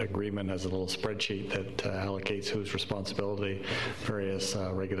that agreement has a little spreadsheet that allocates whose responsibility various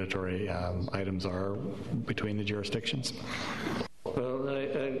regulatory items are between the jurisdictions. Well,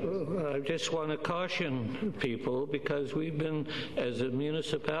 I just want to caution people, because we've been, as a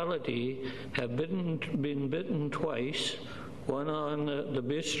municipality, have been bitten twice. One on the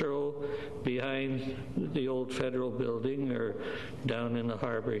bistro behind the old federal building, or down in the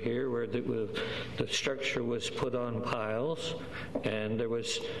harbor here, where the structure was put on piles, and there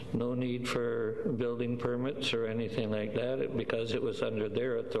was no need for building permits or anything like that because it was under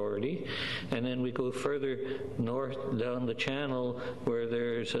their authority. And then we go further north down the channel, where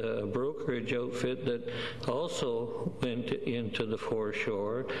there's a brokerage outfit that also went into the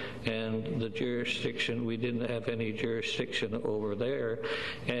foreshore, and the jurisdiction, we didn't have any jurisdiction over there.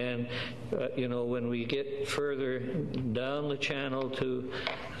 And when we get further down the channel to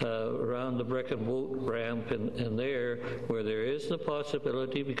around the Brecon boat ramp in there, where there is the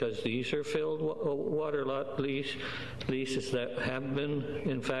possibility, because these are filled water lot leases that have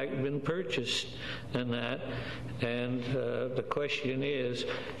in fact been purchased, and the question is,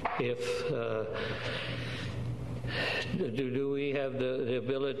 if do we have the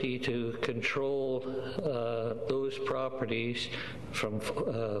ability to control those properties from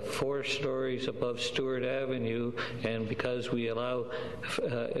 4 stories above Stewart Avenue, and because we allow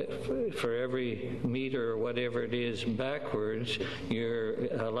for every meter or whatever it is backwards, you're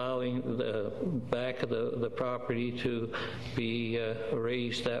allowing the back of the property to be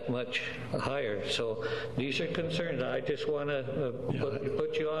raised that much higher. So these are concerns. I just want to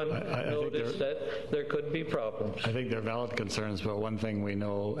put you on notice that there could be problems. I think they're valid concerns, but one thing we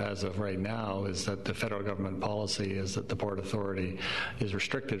know as of right now is that the federal government policy is that the Port Authority is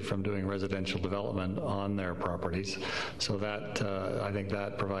restricted from doing residential development on their properties. So that, I think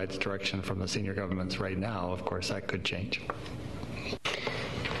that provides direction from the senior governments right now. Of course, that could change.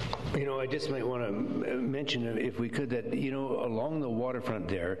 I just might want to mention, if we could, that, along the waterfront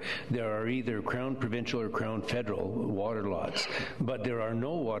there are either Crown Provincial or Crown Federal water lots, but there are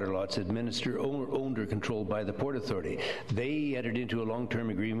no water lots administered, owned, or controlled by the Port Authority. They entered into a long-term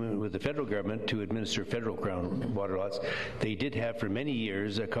agreement with the federal government to administer federal Crown water lots. They did have for many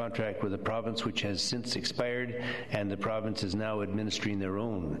years a contract with the province, which has since expired, and the province is now administering their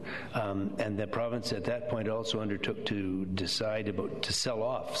own. And the province at that point also undertook to decide to sell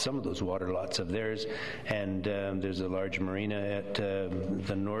off some of those water lots of theirs, and there's a large marina at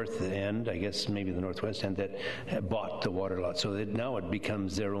the north end, I guess maybe the northwest end, that bought the water lot. So that now it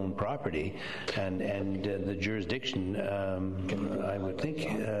becomes their own property, and the jurisdiction, I would think,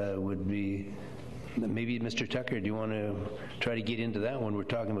 would be. Maybe Mr. Tucker, do you want to try to get into that one? We're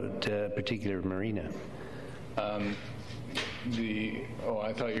talking about a particular marina. I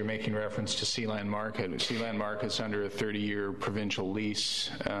thought you were making reference to Sealand Market. Sealand Market's under a 30-year provincial lease,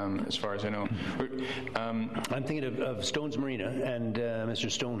 as far as I know. I'm thinking of Stone's Marina, and Mr.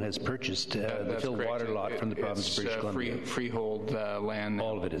 Stone has purchased the filled water lot from the province of British Columbia. Freehold land.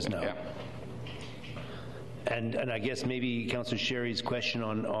 All of it is now. Yeah. And I guess maybe Councillor Sherry's question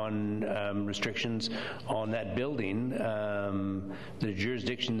on restrictions on that building, the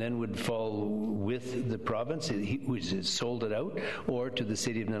jurisdiction then would fall with the province, which has sold it out, or to the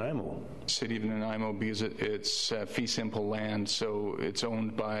City of Nanaimo? City of Nanaimo, because it's fee simple land, so it's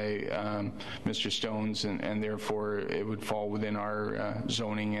owned by Mr. Stone's, and therefore it would fall within our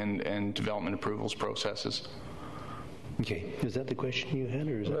zoning and development approvals processes. Okay, is that the question you had,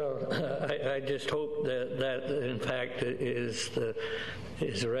 or is I just hope that in fact is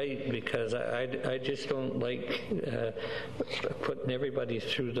right, because I just don't like putting everybody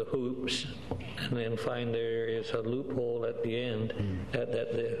through the hoops and then find there is a loophole at the end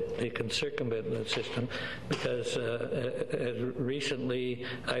that they can circumvent the system, because recently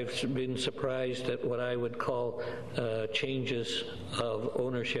I've been surprised at what I would call changes of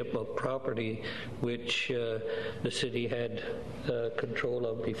ownership of property, which the city had control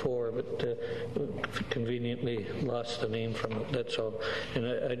of before, but conveniently lost the name from it, that's all.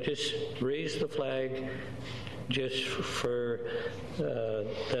 And I just raised the flag just for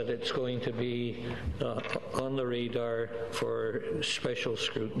that it's going to be on the radar for special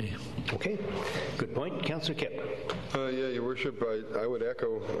scrutiny. Okay, good point. Councillor Kipp. Yeah, Your Worship, I would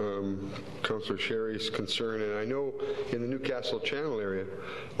echo Councillor Sherry's concern, and I know in the Newcastle Channel area,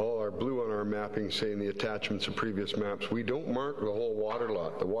 all our blue on our mapping say in the attachments of previous maps, we don't mark the whole water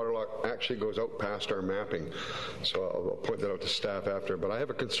lot. The water lot actually goes out past our mapping, so I'll point that out to staff after. But I have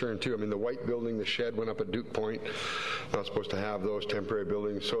a concern too. I mean, the white building, the shed went up at Duke Point, not supposed to have those temporary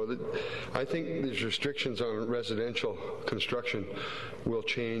buildings. So I think these restrictions on residential construction will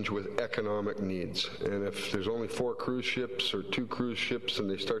change with economic needs. And if there's only 4 cruise ships or 2 cruise ships and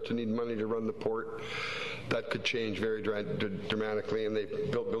they start to need money to run the port, that could change very dramatically. And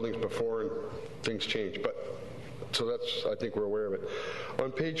they've built buildings before and things change. So that's, I think we're aware of it.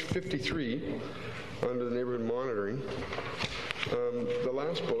 On page 53, under the neighborhood monitoring, the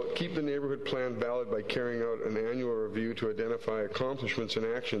last bullet, keep the neighborhood plan valid by carrying out an annual review to identify accomplishments and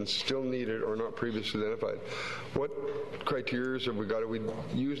actions still needed or not previously identified. What criteria have we got? Have we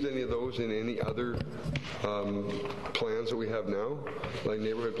used any of those in any other plans that we have now? Like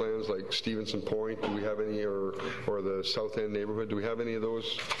neighborhood plans like Stevenson Point, do we have any, or the South End neighborhood, do we have any of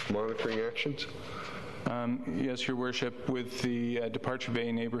those monitoring actions? Yes, Your Worship. With the Departure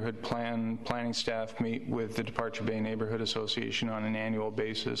Bay Neighborhood planning staff meet with the Departure Bay Neighborhood Association on an annual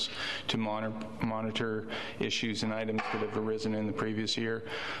basis to monitor issues and items that have arisen in the previous year.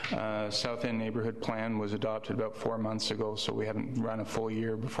 South End Neighborhood Plan was adopted about 4 months ago, so we haven't run a full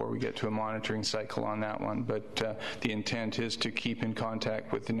year before we get to a monitoring cycle on that one. But the intent is to keep in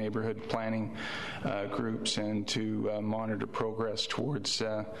contact with the neighborhood planning groups and to monitor progress towards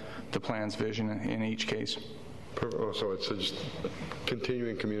the plan's vision in each case. Oh, so it's just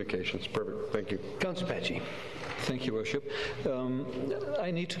continuing communications. Perfect. Thank you. Councillor Patsy. Thank you, Worship.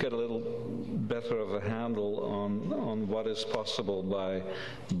 I need to get a little better of a handle on what is possible by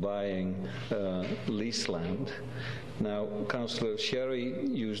buying lease land. Now, Councillor Sherry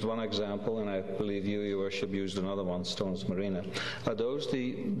used one example, and I believe you, Your Worship, used another one, Stones Marina. Are those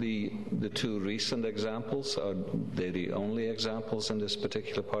the 2 recent examples? Are they the only examples in this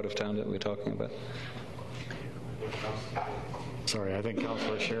particular part of town that we're talking about? Sorry, I think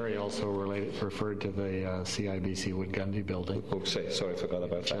Councillor Sherry also referred to the CIBC Wood-Gundy building. Oops, sorry, I forgot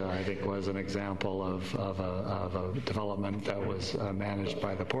about that. I think was an example of a development that was managed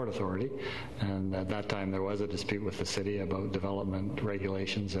by the Port Authority, and at that time there was a dispute with the city about development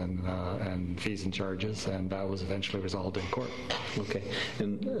regulations and fees and charges, and that was eventually resolved in court. Okay,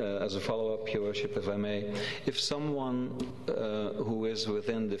 and as a follow-up, Your Worship, if I may, if someone who is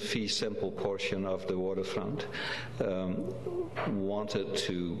within the fee simple portion of the waterfront wanted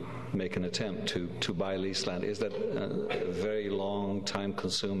to make an attempt to buy lease land, is that a very long,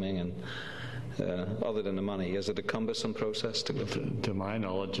 time-consuming, and other than the money, is it a cumbersome process to go through? To my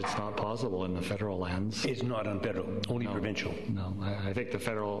knowledge, it's not possible in the federal lands. It's not on federal, only provincial. No, I think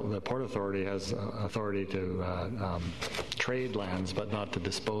the Port Authority has authority to trade lands, but not to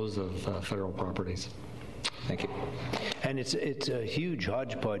dispose of federal properties. Thank you. And it's a huge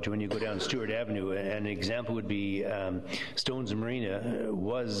hodgepodge when you go down Stewart Avenue. An example would be Stones Marina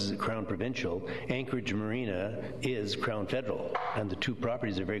was Crown Provincial. Anchorage Marina is Crown Federal. And the 2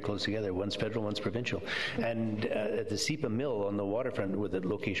 properties are very close together. One's federal, one's provincial. And at the SEPA Mill on the waterfront, with the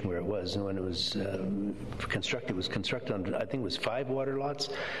location where it was, when it was constructed, on, I think it was 5 water lots.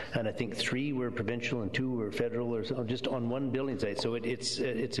 And I think 3 were provincial and 2 were federal, or so, just on one building site. So it's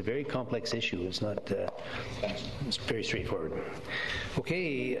a very complex issue. It's not... It's very straightforward.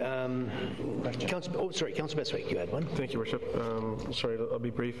 Okay, Councillor Bestwick, you had one. Thank you, Worship. Sorry, I'll be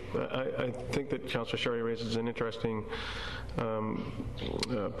brief. I think that Councillor Sherry raises an interesting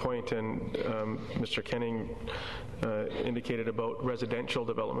point, and Mr. Kenning indicated about residential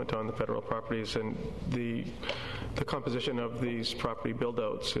development on the federal properties, and the composition of these property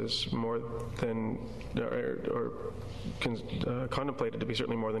build-outs is more than, contemplated to be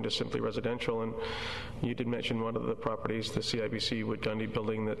certainly more than just simply residential. And you did mention one of the properties, the CIBC Wood-Gundy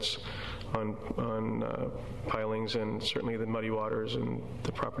building, that's on pilings, and certainly the Muddy Waters and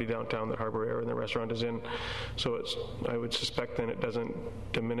the property downtown that Harbour Air and the restaurant is in. So I would suspect then it doesn't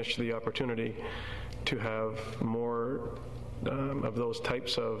diminish the opportunity to have more of those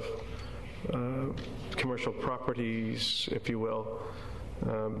types of commercial properties, if you will,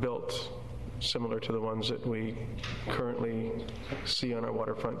 built similar to the ones that we currently see on our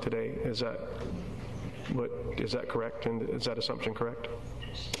waterfront today. Is that correct? And is that assumption correct?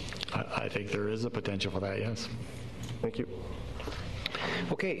 I think there is a potential for that, yes. Thank you.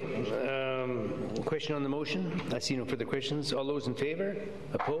 Okay. Question on the motion? I see no further questions. All those in favor?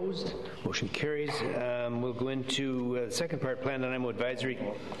 Opposed? Motion carries. We'll go into the second part, Plan Nanaimo Advisory.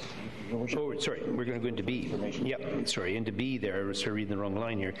 Oh, sorry, we're going to go into B. Yep, sorry, into B there. I started reading the wrong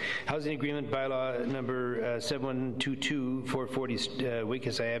line here. Housing Agreement Bylaw number 7122, 440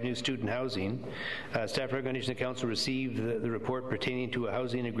 Waikiesai Avenue Student Housing. Staff recommendation the Council receive the report pertaining to a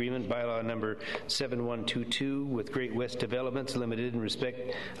Housing Agreement Bylaw number 7122 with Great West Developments Limited in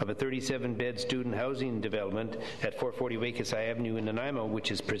respect of a 37-bed student housing development at 440 Waikiesai Avenue in Nanaimo, which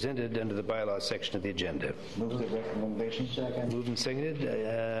is presented under the bylaw section of the agenda. Move the recommendation. Second. Moved and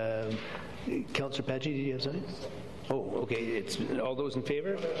seconded. Councillor Padgett, do you have something? Oh, okay. It's all those in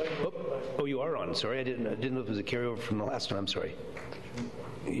favor? Oh, you are on. Sorry, I didn't know if it was a carryover from the last one. I'm sorry.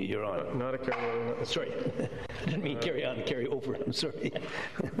 You're on. Not a carryover. Sorry, I didn't mean carry on, carry over. I'm sorry.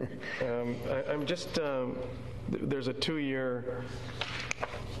 I'm just. There's a 2-year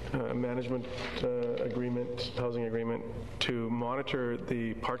management agreement, housing agreement, to monitor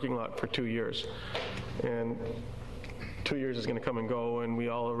the parking lot for 2 years, and 2 years is going to come and go, and we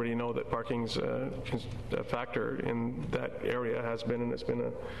all already know that parking's a factor in that area, has been, and it's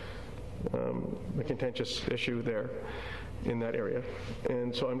been a contentious issue there in that area.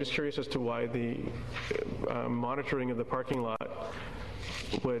 And so I'm just curious as to why the monitoring of the parking lot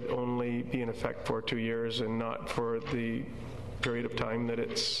would only be in effect for 2 years and not for the period of time that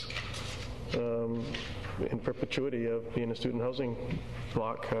it's in perpetuity of being a student housing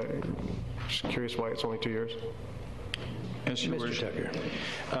block. Just curious why it's only 2 years. Yes, Your Worship.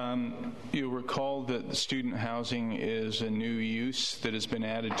 You'll recall that the student housing is a new use that has been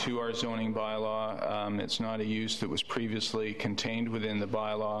added to our zoning bylaw. It's not a use that was previously contained within the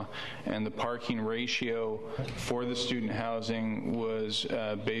bylaw, and the parking ratio for the student housing was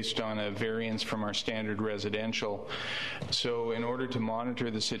based on a variance from our standard residential. So in order to monitor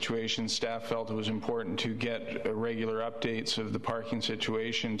the situation, staff felt it was important to get regular updates of the parking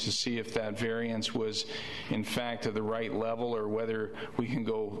situation to see if that variance was in fact at the right level, or whether we can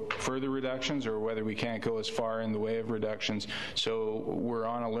go further reductions or whether we can't go as far in the way of reductions. So we're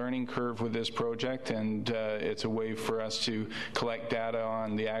on a learning curve with this project, and it's a way for us to collect data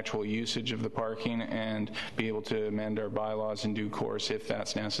on the actual usage of the parking and be able to amend our bylaws in due course if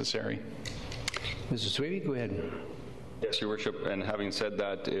that's necessary. Mr. Swaby, go ahead. Yes, Your Worship, and having said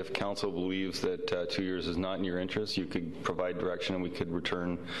that, if Council believes that 2 years is not in your interest, you could provide direction and we could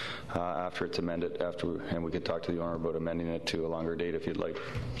return after it's amended, and we could talk to the owner about amending it to a longer date if you'd like.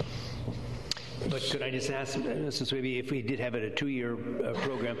 But could I just ask, Mr. Swaby, if we did have it a 2-year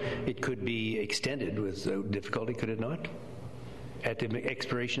program, it could be extended with difficulty, could it not? At the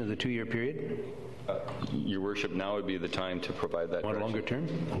expiration of the 2-year period? Your Worship, now would be the time to provide that On a longer term?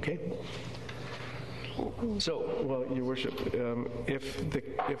 Okay. So, well, Your Worship, if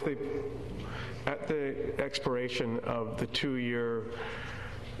at the expiration of the 2-year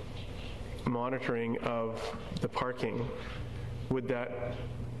monitoring of the parking, would that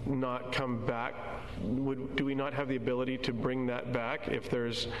not come back? Do we not have the ability to bring that back if there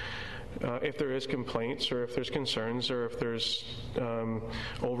is complaints, or if there's concerns, or if there's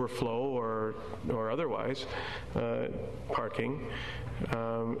overflow or otherwise parking?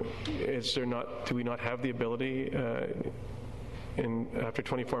 Do we not have the ability after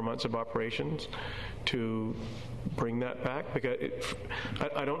 24 months of operations to bring that back? Because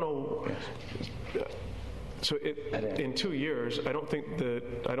I don't know. So in 2 years, I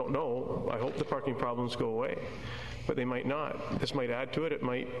don't know. I hope the parking problems go away, but they might not. This might add to it. It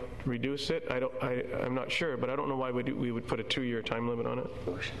might reduce it. I'm not sure, but I don't know why we would put a 2-year time limit on it.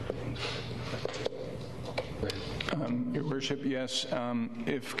 Your Worship, yes.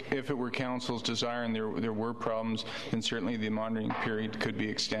 If it were Council's desire and there were problems, then certainly the monitoring period could be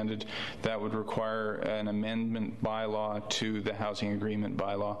extended. That would require an amendment bylaw to the housing agreement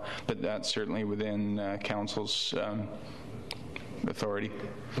bylaw, but that's certainly within Council's authority.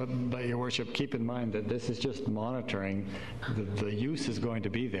 But Your Worship, keep in mind that this is just monitoring. The use is going to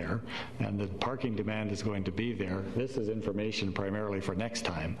be there, and the parking demand is going to be there. This is information primarily for next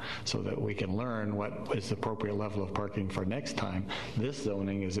time, so that we can learn what is the appropriate level of parking for next time. This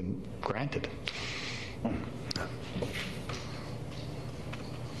zoning isn't granted.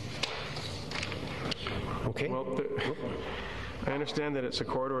 Okay. Well, I understand that it's a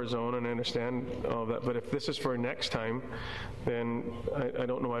corridor zone, and I understand all that, but if this is for next time, then I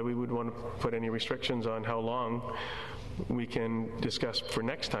don't know why we would want to put any restrictions on how long we can discuss for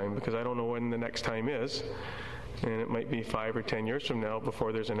next time, because I don't know when the next time is, and it might be 5 or 10 years from now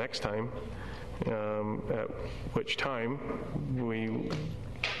before there's a next time, at which time we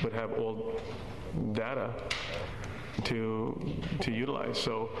would have old data to utilize.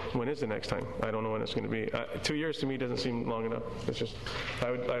 So when is the next time? I don't know when it's going to be. 2 years to me doesn't seem long enough. It's just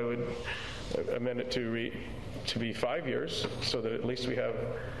I would amend it to be 5 years, so that at least we have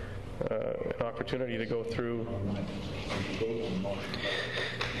an opportunity to go through.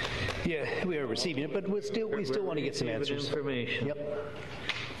 Yeah, we are receiving it, but we still want to get some answers. Information. Yep.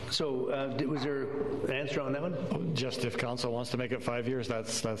 So was there an answer on that one? Just if council wants to make it 5 years,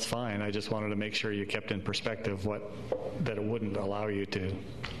 that's fine. I just wanted to make sure you kept in perspective that it wouldn't allow you to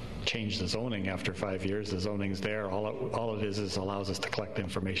change the zoning after 5 years. The zoning's there. All it is allows us to collect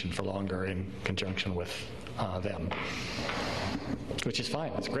information for longer in conjunction with them, which is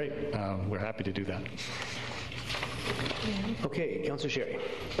fine. It's great. We're happy to do that. Okay, Councillor Sherry.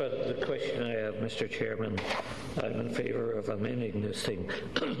 But the question I have, Mr. Chairman, I'm in favor of amending this thing,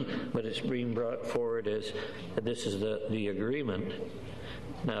 but it's being brought forward as this is the agreement.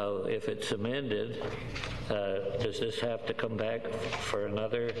 Now, if it's amended, does this have to come back for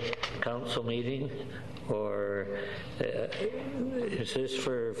another council meeting? Or is this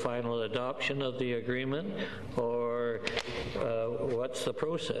for final adoption of the agreement? Or what's the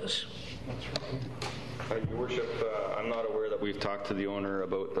process? Your Worship, I'm not aware that we've talked to the owner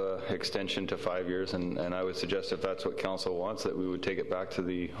about the extension to 5 years, and I would suggest if that's what council wants, that we would take it back to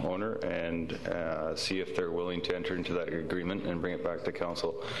the owner and see if they're willing to enter into that agreement and bring it back to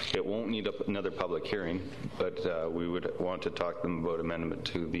council. It won't need another public hearing, but we would want to talk to them about amendment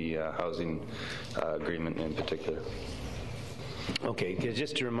to the housing agreement in particular. Okay, because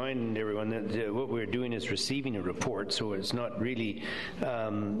just to remind everyone that what we're doing is receiving a report, so it's not really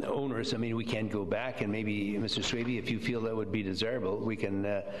onerous. I mean, we can go back and maybe, Mr. Swaby, if you feel that would be desirable, we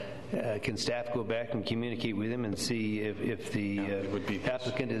can staff go back and communicate with him and see if the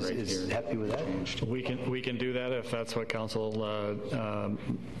applicant is happy with that? We can do that if that's what council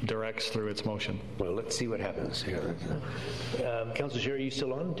directs through its motion. Well, let's see what happens here. Councillor Sherry, are you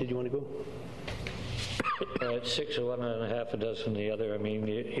still on? Did you want to go? It's 6 of one and half a dozen the other. I mean,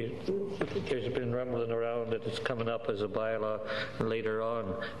 there's been rumbling around that it's coming up as a bylaw later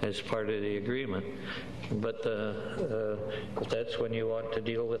on as part of the agreement. But if that's when you want to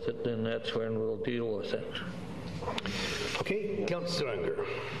deal with it, then that's when we'll deal with it. Okay, Councillor Unger.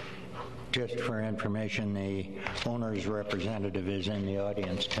 Just for information, the owner's representative is in the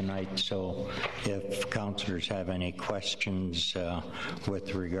audience tonight, so if councillors have any questions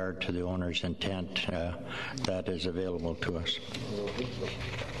with regard to the owner's intent, that is available to us.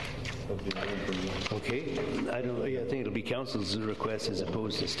 Okay, I think it'll be council's request as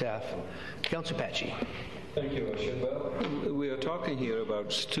opposed to staff. Councillor Patchy. Thank you, Worship. Well, we are talking here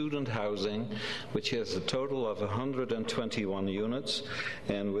about student housing, which has a total of 121 units,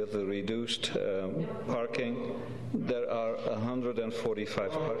 and with the reduced parking, there are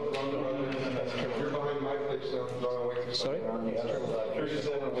 145 Sorry?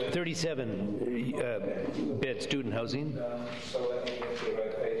 37 bed student housing.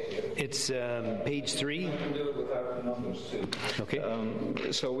 It's page 3. Okay.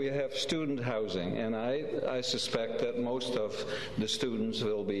 So we have student housing, and I suspect that most of the students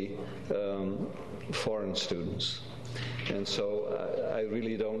will be foreign students. And so I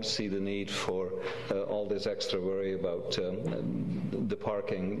really don't see the need for all this extra worry about the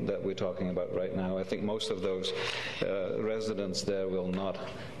parking that we're talking about right now. I think most of those residents there will not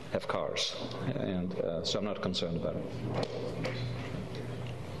have cars, and so I'm not concerned about it.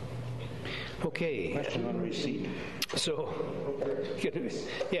 Okay. Question on receipt. So,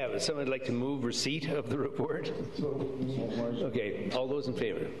 yeah, would someone like to move receipt of the report? Okay, all those in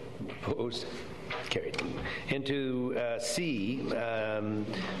favor? Opposed? Carried. Into C,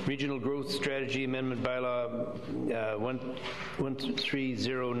 Regional Growth Strategy Amendment Bylaw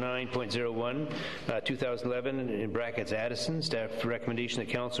 1309.01, 2011, in brackets Addison. Staff recommendation that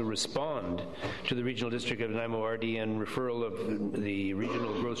council respond to the Regional District of Nanaimo RDN referral of the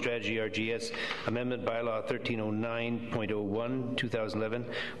Regional Growth Strategy RGS Amendment Bylaw 1309.01, 2011,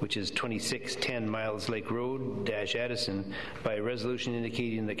 which is 2610 Miles Lake Road, Addison, by a resolution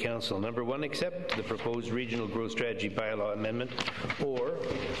indicating that council, number 1, accept the proposed Regional Growth Strategy Bylaw Amendment, or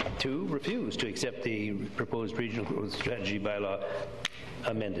 2, refuse to accept the proposed Regional Growth Strategy Bylaw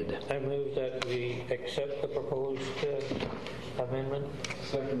amended. I move that we accept the proposed amendment.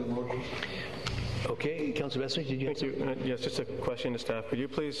 Second the motion. Okay, Councillor Bestwick, did you have Thank you. Yes, just a question to staff. Could you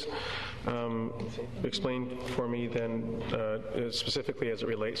please explain for me then, specifically as it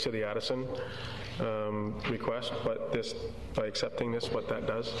relates to the Addison request, but this, by accepting this, what that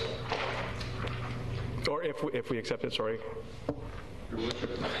does? Or if we accept it, sorry.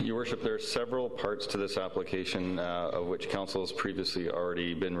 Your Worship, there are several parts to this application of which Council has previously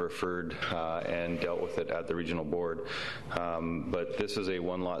already been referred and dealt with it at the Regional Board. But this is a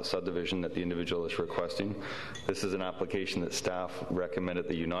one-lot subdivision that the individual is requesting. This is an application that staff recommended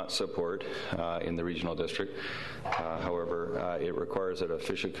that you not support in the Regional District. However, it requires a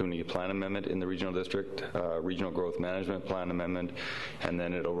Fisher Cooney Plan Amendment in the Regional District, Regional Growth Management Plan Amendment, and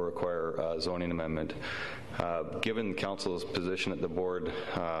then it will require a zoning amendment. Given Council's position at the Board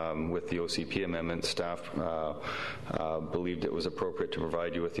with the OCP amendment, staff believed it was appropriate to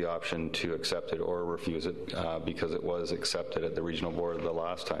provide you with the option to accept it or refuse it because it was accepted at the Regional Board the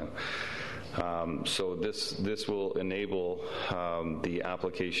last time. So this will enable the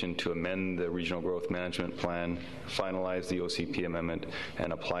application to amend the Regional Growth Management Plan, finalize the OCP amendment,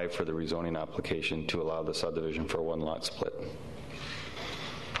 and apply for the rezoning application to allow the subdivision for a one-lot split.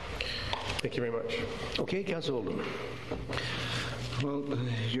 Thank you very much. Okay, Councillor Oldham. Well,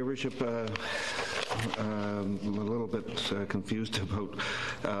 Your Worship, I'm a little bit confused about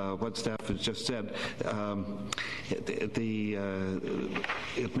what staff has just said. It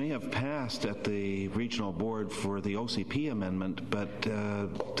may have passed at the Regional Board for the OCP amendment, but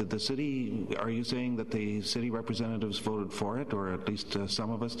did the city, are you saying that the city representatives voted for it, or at least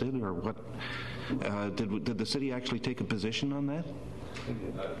some of us did, or what? Did the city actually take a position on that?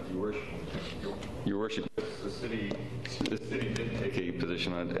 Your Worship, the city did take a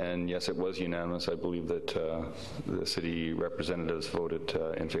position on it, and yes, it was unanimous. I believe that the city representatives voted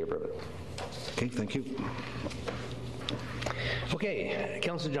in favor of it. Okay, thank you. Okay,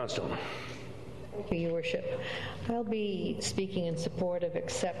 Councillor Johnstone. Thank you, Your Worship. I'll be speaking in support of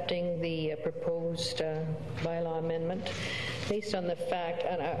accepting the proposed bylaw amendment based on the fact,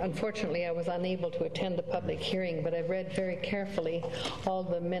 and unfortunately I was unable to attend the public hearing, but I've read very carefully all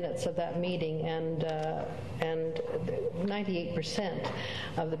the minutes of that meeting, and 98%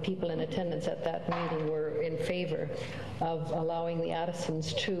 of the people in attendance at that meeting were in favor of allowing the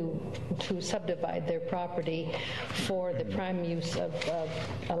Addisons to subdivide their property for the prime use of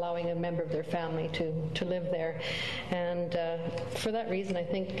allowing a member of their family to live there. And for that reason, I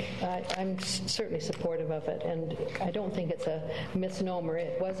think I'm certainly supportive of it, and I don't think it's a misnomer.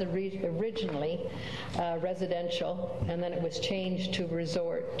 It was originally residential, and then it was changed to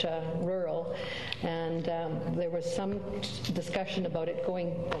resort rural, and there was some discussion about it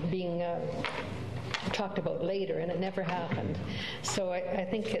being talked about later, and it never happened. So I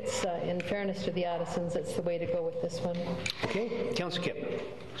think it's, in fairness to the Addisons, it's the way to go with this one. Okay, Councillor Kipp.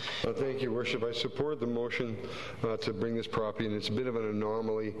 Thank you, Worship. I support the motion to bring this property, and it's a bit of an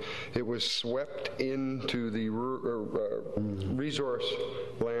anomaly. It was swept into the resource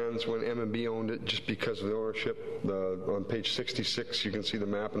lands when M&B owned it just because of the ownership. On page 66, you can see the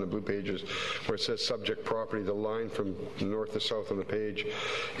map in the blue pages where it says subject property, the line from north to south on the page.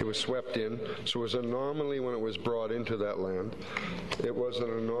 It was swept in, so it was an anomaly when it was brought into that land. It was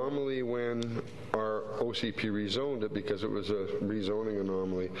an anomaly when our OCP rezoned it because it was a rezoning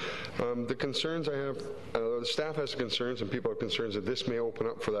anomaly. The concerns I have, the staff has concerns and people have concerns that this may open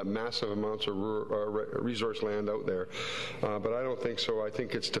up for that massive amounts of resource land out there, but I don't think so. I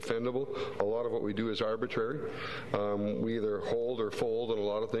think it's defendable. A lot of what we do is arbitrary. We either hold or fold on a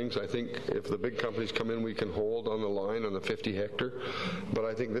lot of things. I think if the big companies come in, we can hold on the line on the 50 hectare, but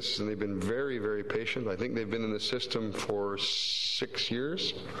I think they've been very, very patient. I think they've been in the system for 6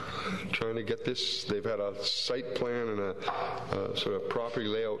 years trying to get this. They've had a site plan and a sort of property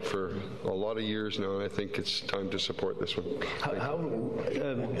layout for a lot of years now, and I think it's time to support this one.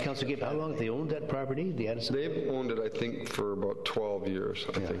 Councillor Gibb, how long have they owned that property, the Addison? They've owned it, I think, for about 12 years,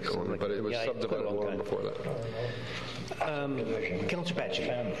 I think, but it was subdivided long before that. Councillor Patchy.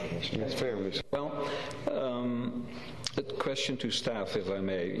 It's families. Well, a question to staff, if I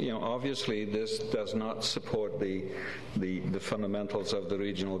may. Obviously, this does not support the fundamentals of the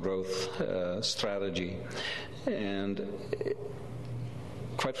regional growth strategy, and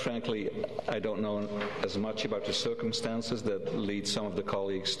quite frankly, I don't know as much about the circumstances that lead some of the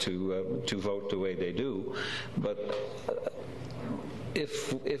colleagues to vote the way they do, but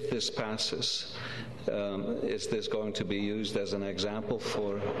if this passes, is this going to be used as an example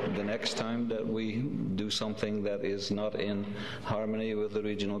for the next time that we do something that is not in harmony with the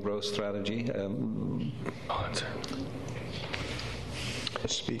regional growth strategy?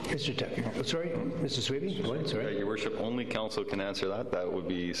 speak. Mr. Tucker. Oh, sorry, Mr. Swaby. Go ahead, sorry. Your Worship, only council can answer that. That would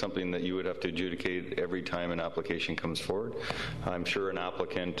be something that you would have to adjudicate every time an application comes forward. I'm sure an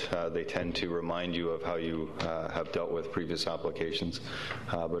applicant, they tend to remind you of how you have dealt with previous applications,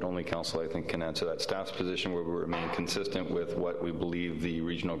 but only council, I think, can answer that. Staff's position will remain consistent with what we believe the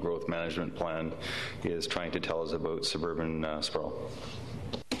Regional Growth Management Plan is trying to tell us about suburban sprawl.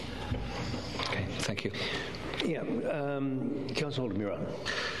 Okay, thank you. Yeah, Councilor Miron.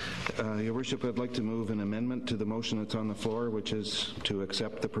 Your Worship, I'd like to move an amendment to the motion that's on the floor, which is to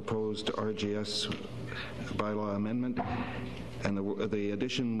accept the proposed RGS bylaw amendment. And the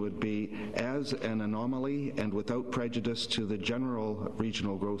addition would be as an anomaly and without prejudice to the general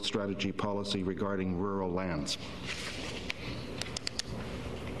regional growth strategy policy regarding rural lands.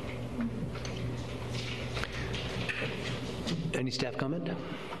 Any staff comment?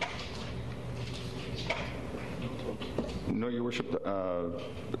 No, Your Worship.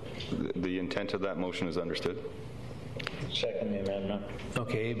 The intent of that motion is understood. Second the amendment.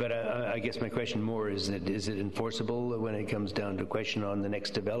 Okay, but I guess my question more is that is it enforceable when it comes down to question on the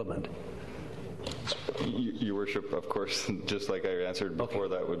next development? Your Worship, of course, just like I answered before,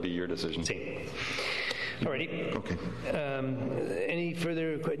 that would be your decision. Same. Alrighty. Okay. Any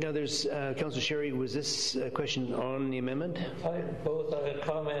further? Now, there's Councillor Sherry. Was this a question on the amendment? Both a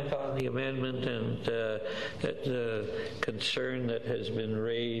comment on the amendment and the concern that has been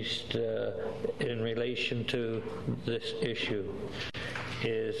raised in relation to this issue.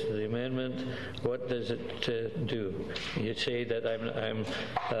 Is the amendment, what does it do? You say that I'm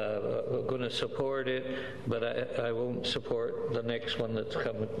going to support it, but I won't support the next one that's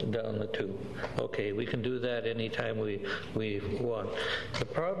coming down the tube. Okay, we can do that anytime we want. The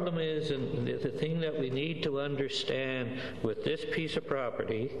problem is, and the thing that we need to understand with this piece of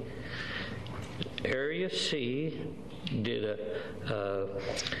property, Area C did a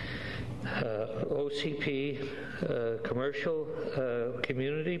OCP commercial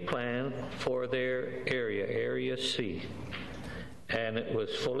community plan for their area, Area C. And it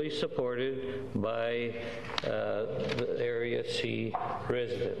was fully supported by the Area C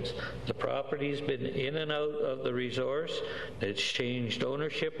residents. The property's been in and out of the resource. It's changed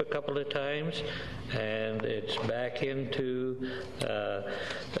ownership a couple of times, and it's back into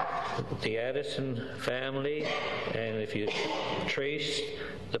the Addison family. And if you trace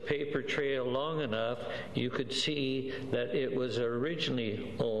the paper trail long enough, you could see that it was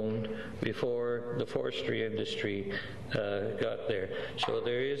originally owned before the forestry industry got there. So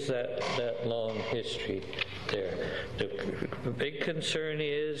there is that long history there. The big concern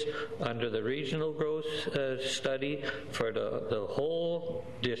is, under the regional growth study for the whole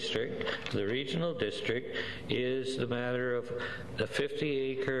district, the regional district, is the matter of the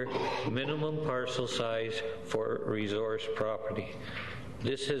 50-acre minimum parcel size for resource property.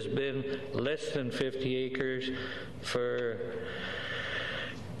 This has been less than 50 acres for,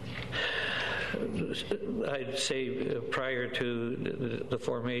 I'd say, prior to the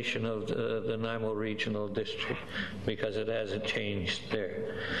formation of the Nanaimo Regional District, because it hasn't changed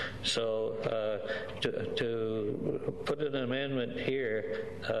there. So to put an amendment here,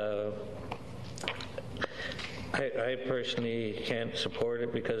 I personally can't support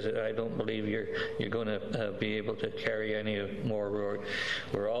it because I don't believe you're going to be able to carry any more.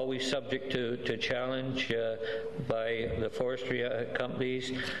 We're always subject to challenge by the forestry companies.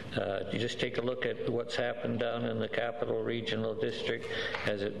 You just take a look at what's happened down in the Capital Regional District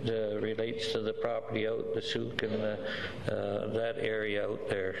as it relates to the property out the Souk and that area out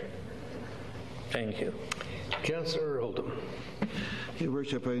there. Thank you. Councillor Oldham. Your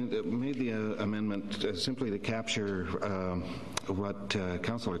Worship, I made the amendment simply to capture what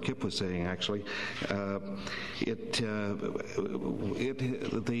Councillor Kipp was saying, actually.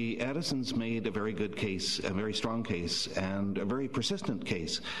 The Addisons made a very good case, a very strong case, and a very persistent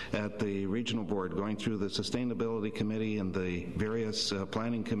case at the regional board, going through the sustainability committee and the various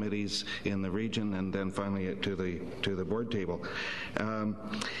planning committees in the region, and then finally to the board table.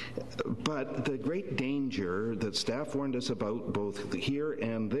 But the great danger that staff warned us about, both here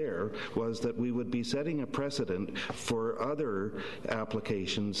and there, was that we would be setting a precedent for other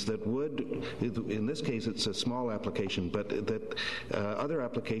applications that would, in this case it's a small application, but that other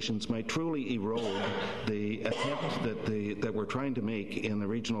applications might truly erode the attempt that we're trying to make in the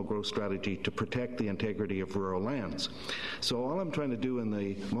regional growth strategy to protect the integrity of rural lands. So all I'm trying to do in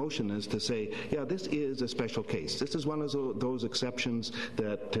the motion is to say, yeah, this is a special case. This is one of those exceptions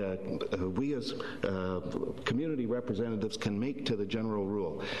that we as community representatives can make to the general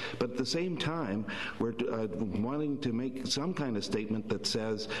rule. But at the same time, we're wanting to make some kind of statement that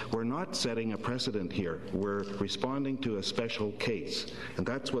says we're not setting a precedent here. We're responding to a special case. And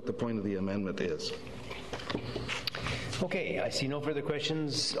that's what the point of the amendment is. Okay, I see no further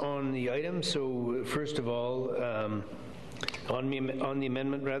questions on the item. So first of all, on the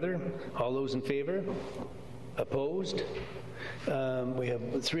amendment, all those in favor? Opposed? We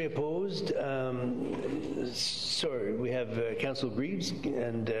have 3 opposed. Sorry, we have Councillor Greaves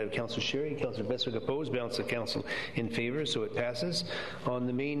and Councillor Sherry, Councillor Bestwick opposed, balance of council in favor, so it passes. On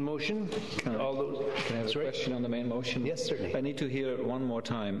the main motion, all those... Can I have a question on the main motion? Yes, certainly. I need to hear it one more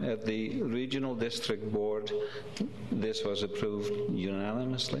time. At the Regional District Board, this was approved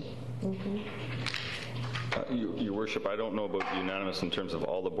unanimously? Mm-hmm. Your Worship, I don't know about unanimous in terms of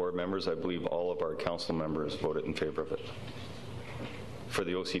all the board members. I believe all of our council members voted in favor of it for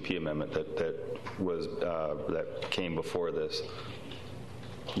the OCP amendment that came before this.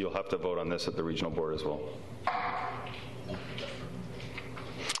 You'll have to vote on this at the regional board as well.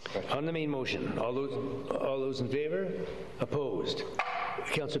 On the main motion, all those in favor? Opposed?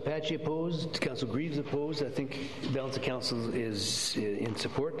 Councillor Pachi opposed, Councillor Greaves opposed. I think the balance of council is in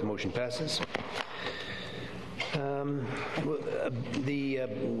support. The motion passes.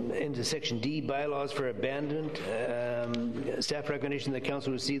 Into section D, bylaws for abandonment. Staff recommendation that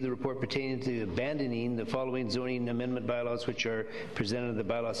council receive the report pertaining to abandoning the following zoning amendment bylaws, which are presented in the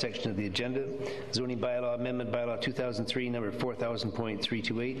bylaw section of the agenda. Zoning bylaw amendment bylaw 2003, number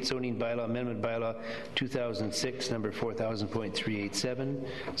 4000.328. Zoning bylaw amendment bylaw 2006, number 4000.387.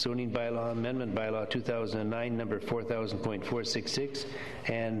 Zoning bylaw amendment bylaw 2009, number 4000.466.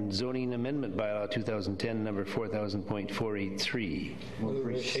 And zoning amendment bylaw 2010, number 4000.483.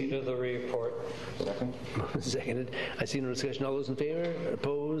 Receipt of the report. Second. Seconded. I see no discussion. All those in favor?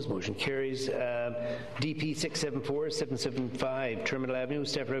 Opposed? Motion carries. DP 674-775, Terminal Avenue.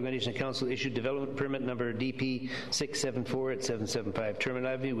 Staff recommendation of council issued development permit number DP 674 at 775 Terminal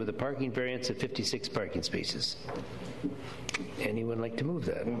Avenue with a parking variance of 56 parking spaces. Anyone like to move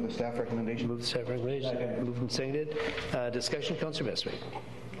that? Move the staff recommendation. Move the staff recommendation. Second. Moved and seconded. Discussion. Councillor Bestwick.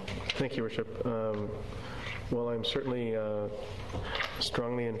 Thank you, Worship. Well, I'm certainly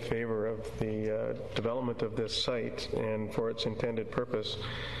strongly in favor of the development of this site and for its intended purpose.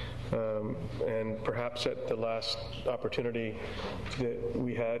 And perhaps at the last opportunity that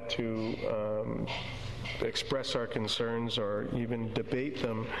we had to express our concerns or even debate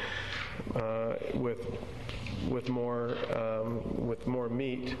them with more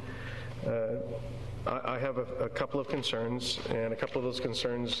meat. I have a couple of concerns, and a couple of those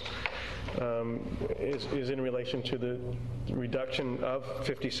concerns is in relation to the reduction of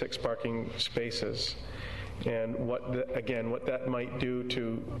 56 parking spaces, and what that might do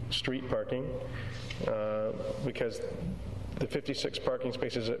to street parking, because the 56 parking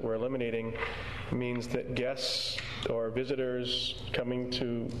spaces that we're eliminating means that guests or visitors coming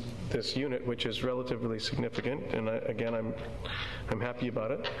to this unit, which is relatively significant, and I'm happy about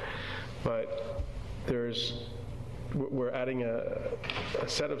it, but we're adding a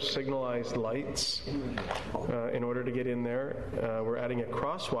set of signalized lights in order to get in there. We're adding a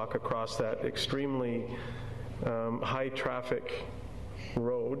crosswalk across that extremely high traffic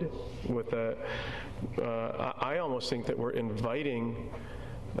road with I almost think that we're inviting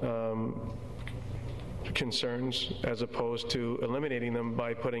concerns as opposed to eliminating them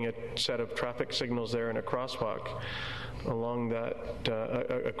by putting a set of traffic signals there and a crosswalk along that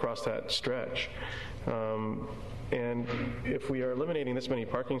across that stretch. And if we are eliminating this many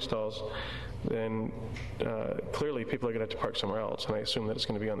parking stalls, then clearly people are going to have to park somewhere else, and I assume that it's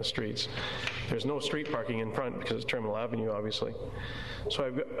going to be on the streets. There's no street parking in front because it's Terminal Avenue, obviously. So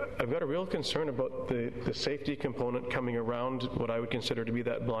I've got a real concern about the safety component coming around what I would consider to be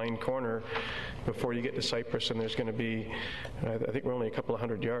that blind corner before you get to Cypress, and there's going to be, I think we're only a couple of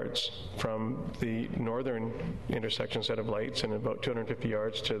 100 yards from the northern intersection set of lights and about 250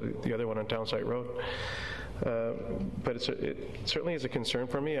 yards to the other one on Townsite Road. But it certainly is a concern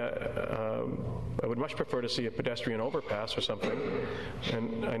for me. I would much prefer to see a pedestrian overpass or something,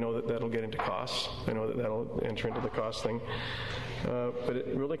 and I know that that'll get into costs. I know that that'll enter into the cost thing. But it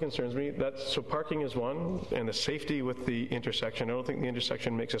really concerns me. So parking is one, and the safety with the intersection. I don't think the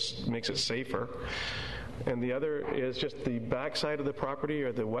intersection makes it safer. And the other is just the back side of the property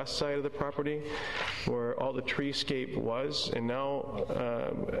or the west side of the property where all the treescape was. And now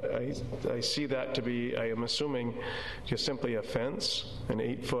I see that to be, I am assuming, just simply a fence, an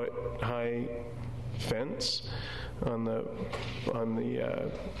 8-foot high fence on the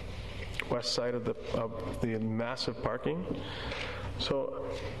west side of the massive parking. So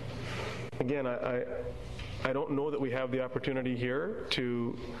again, I don't know that we have the opportunity here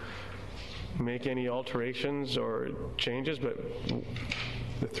to make any alterations or changes, but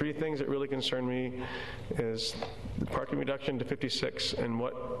the three things that really concern me is the parking reduction to 56 and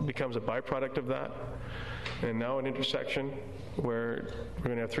what becomes a byproduct of that. And now an intersection where we're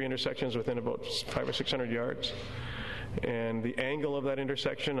going to have 3 intersections within about 500 or 600 yards. And the angle of that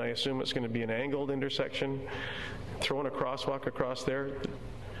intersection, I assume it's going to be an angled intersection, throwing a crosswalk across there,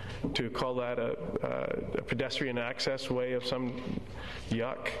 to call that a pedestrian access way of some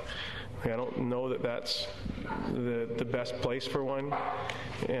yuck. I don't know that that's the best place for one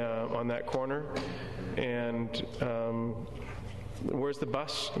on that corner. And where's the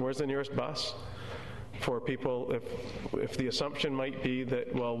bus? Where's the nearest bus for people? If the assumption might be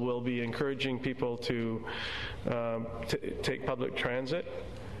that, well, we'll be encouraging people to take public transit,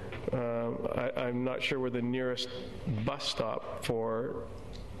 I'm not sure where the nearest bus stop for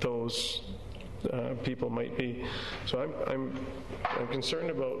those people might be. So I'm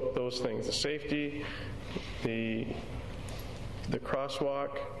concerned about those things: the safety, the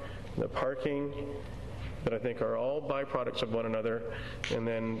crosswalk, the parking, that I think are all byproducts of one another. And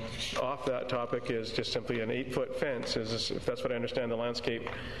then off that topic is just simply an 8-foot fence, if that's what I understand the landscape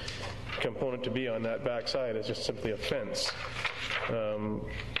component to be on that backside, is just simply a fence.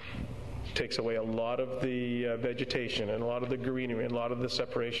 Takes away a lot of the vegetation and a lot of the greenery and a lot of the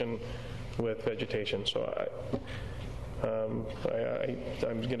separation with vegetation. So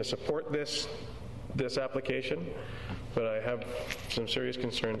I'm going to support this application, but I have some serious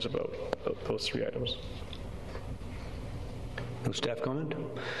concerns about those 3 items. No staff comment?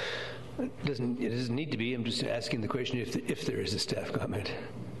 It doesn't need to be. I'm just asking the question if there is a staff comment.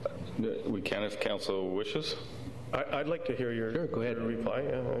 We can if council wishes. I'd like to hear your, go ahead. your reply.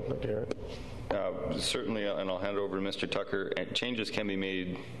 Yeah, I'd like to hear it. Certainly, and I'll hand it over to Mr. Tucker. Changes can be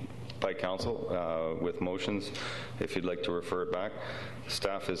made by council with motions if you'd like to refer it back.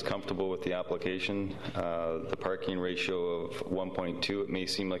 Staff is comfortable with the application. The parking ratio of 1.2, it may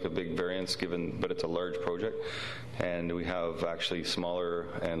seem like a big variance but it's a large project, and we have actually smaller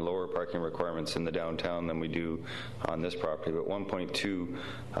and lower parking requirements in the downtown than we do on this property. But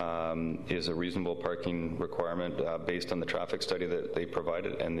 1.2 is a reasonable parking requirement based on the traffic study that they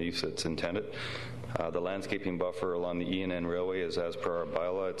provided and the use that's intended. The landscaping buffer along the E&N Railway is as per our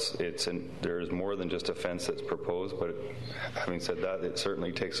bylaw. There's more than just a fence that's proposed, but having said that, it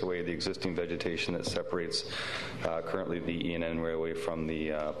certainly takes away the existing vegetation that separates currently the E&N Railway from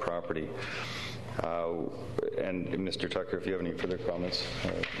the property. And Mr. Tucker, if you have any further comments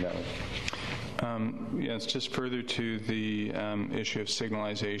now. Yes, just further to the issue of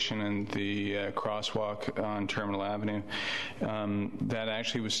signalization and the crosswalk on Terminal Avenue. That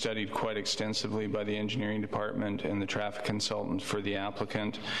actually was studied quite extensively by the engineering department and the traffic consultant for the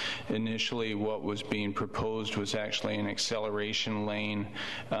applicant. Initially, what was being proposed was actually an acceleration lane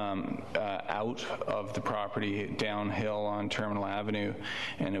out of the property downhill on Terminal Avenue,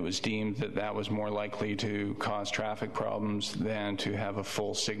 and it was deemed that that was more likely to cause traffic problems than to have a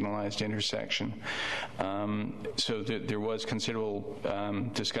full signalized intersection. So there was considerable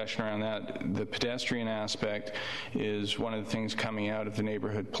discussion around that. The pedestrian aspect is one of the things coming out of the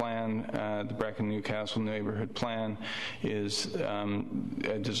neighborhood plan. The Brecon-Newcastle neighborhood plan is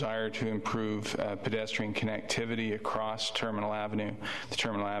a desire to improve pedestrian connectivity across Terminal Avenue. The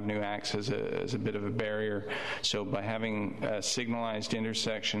Terminal Avenue acts as a bit of a barrier. So by having a signalized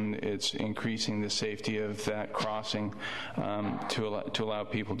intersection, it's increasing the safety of that crossing to allow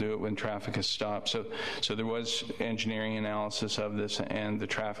people to do it when traffic is stopped. So there was engineering analysis of this and the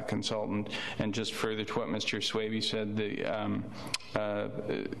traffic consultant. And just further to what Mr. Swaby said,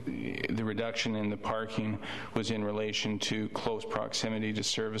 the reduction in the parking was in relation to close proximity to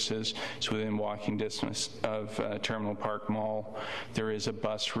services. It's within walking distance of Terminal Park Mall. There is a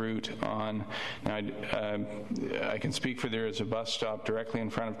bus route on. Now, I can speak for there is a bus stop directly in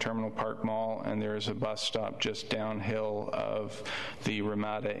front of Terminal Park Mall, and there is a bus stop just downhill of the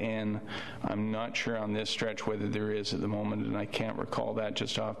Ramada Inn. I'm not sure on this stretch whether there is at the moment, and I can't recall that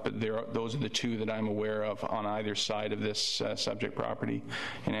just off, but those are the two that I'm aware of on either side of this subject property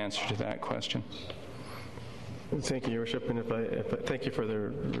in answer to that question. Thank you, Your Worship, and thank you for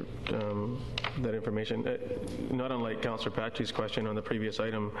that information. Not unlike Councillor Patchy's question on the previous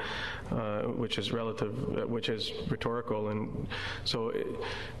item, which is rhetorical, and so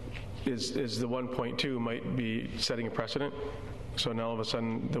is the 1.2 might be setting a precedent. So now all of a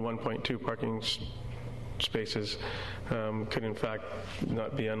sudden the 1.2 parking spaces could in fact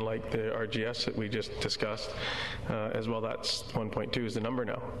not be unlike the RGS that we just discussed. As well, that's 1.2 is the number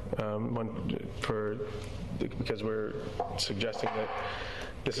now, because we're suggesting that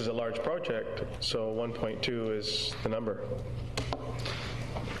this is a large project, so 1.2 is the number.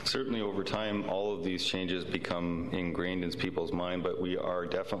 Certainly over time, all of these changes become ingrained in people's mind, but we are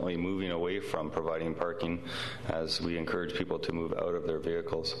definitely moving away from providing parking as we encourage people to move out of their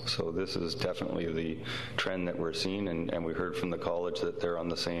vehicles. So this is definitely the trend that we're seeing, and we heard from the college that they're on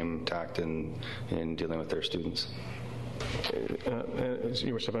the same tact in dealing with their students.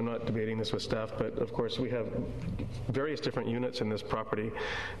 Your Worship, I'm not debating this with staff, but of course we have various different units in this property,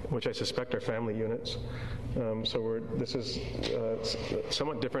 which I suspect are family units. This is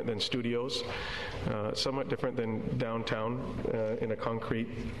somewhat different than studios, somewhat different than downtown in a concrete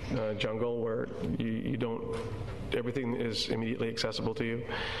jungle where you don't, everything is immediately accessible to you,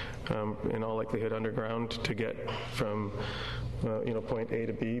 in all likelihood underground to get from point A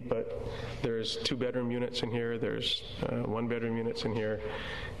to B, but there's 2-bedroom units in here, there's 1-bedroom units in here,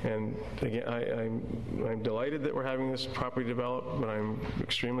 and again, I'm delighted that we're having this property developed, but I'm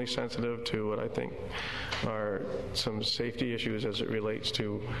extremely sensitive to what I think are some safety issues as it relates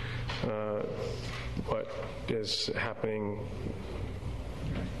to what is happening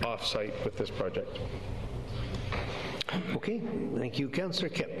off-site with this project. Okay, thank you. Councillor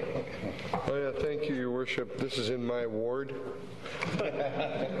Kipp. Oh, yeah, thank you, Your Worship. This is in my ward.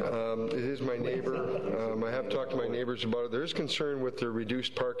 It is my neighbor. I have talked to my neighbors about it. There is concern with the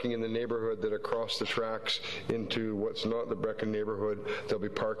reduced parking in the neighborhood that across the tracks into what's not the Brecken neighborhood, there'll be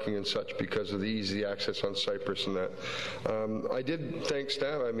parking and such because of the easy access on Cypress and that. I did thank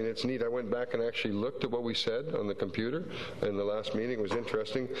staff. I mean, it's neat. I went back and actually looked at what we said on the computer in the last meeting. It was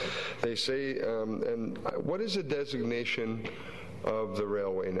interesting. They say, and what is a designation of the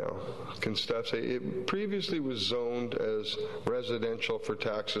railway now? Can staff say it previously was zoned as residential for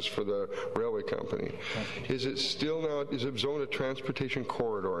taxes for the railway company? Is it still now, is it zoned a transportation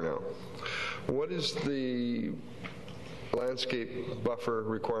corridor now? What is the landscape buffer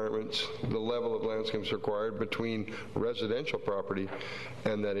requirements, the level of landscapes required between residential property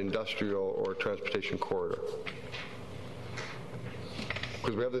and that industrial or transportation corridor?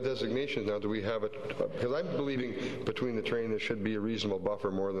 Because we have the designations now, do we have it? Because I'm believing between the train there should be a reasonable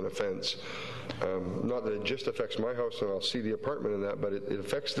buffer more than a fence. Not that it just affects my house and I'll see the apartment in that, but it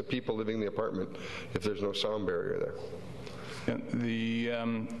affects the people living in the apartment if there's no sound barrier there. The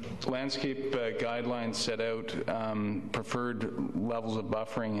landscape guidelines set out preferred levels of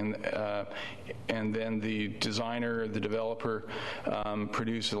buffering, and then the designer, the developer,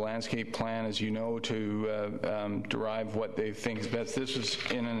 produces a landscape plan, as you know, to derive what they think is best. This was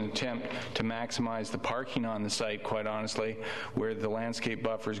in an attempt to maximize the parking on the site, quite honestly, where the landscape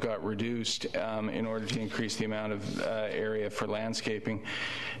buffers got reduced in order to increase the amount of area for landscaping.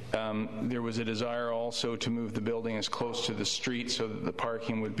 There was a desire also to move the building as close to the street so that the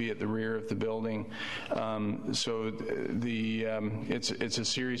parking would be at the rear of the building. It's a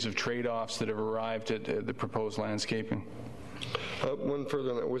series of trade-offs that have arrived at the proposed landscaping. One further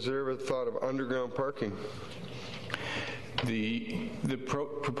on that, was there ever thought of underground parking? The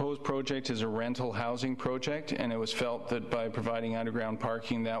proposed project is a rental housing project, and it was felt that by providing underground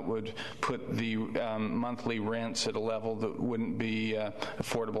parking, that would put the monthly rents at a level that wouldn't be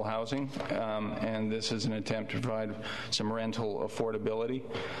affordable housing. And this is an attempt to provide some rental affordability.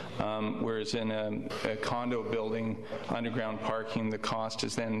 Whereas in a condo building, underground parking, the cost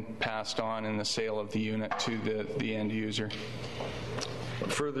is then passed on in the sale of the unit to the end user.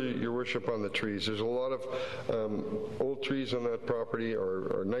 Further, Your Worship, on the trees, there's a lot of old trees on that property,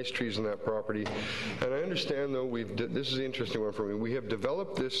 or nice trees on that property, and I understand, though, this is the interesting one for me. We have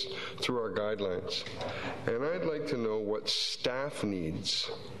developed this through our guidelines, and I'd like to know what staff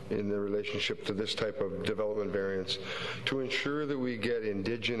needs in the relationship to this type of development variance to ensure that we get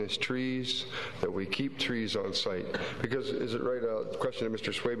indigenous trees, that we keep trees on site. Because, is it right, question to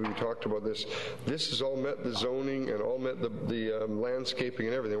Mr. Swaby, we talked about this, this has all met the zoning and all met the landscaping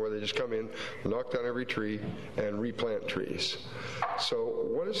and everything, where they just come in, knock down every tree, and replant trees. So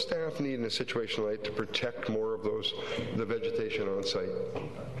what does staff need in a situation like to protect more of the vegetation on site?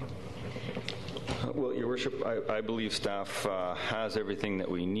 Well, Your Worship, I believe staff has everything that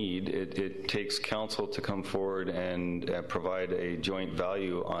we need. It takes council to come forward and provide a joint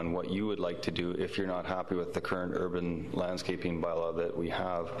value on what you would like to do if you're not happy with the current urban landscaping bylaw that we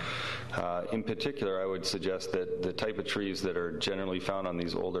have. In particular, I would suggest that the type of trees that are generally found on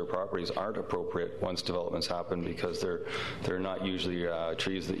these older properties aren't appropriate once developments happen, because they're not usually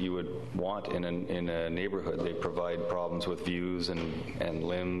trees that you would want in a neighborhood. They provide problems with views and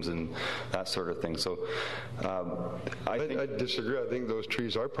limbs and that sort of thing. things. So I disagree. I think those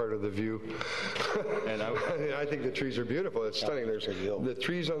trees are part of the view. And I think the trees are beautiful. It's stunning. The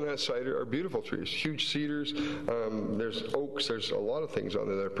trees on that side are beautiful trees. Huge cedars. There's oaks. There's a lot of things on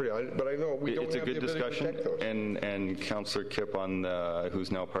there that are pretty. But I know we don't have the ability to protect those. And Councillor Kipp,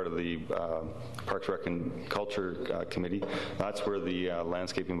 who's now part of the Parks, Rec and Culture Committee, that's where the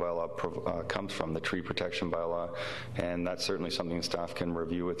landscaping bylaw comes from, the tree protection bylaw, and that's certainly something staff can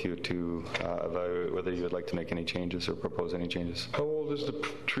review with you to evaluate whether you would like to make any changes or propose any changes. How old is the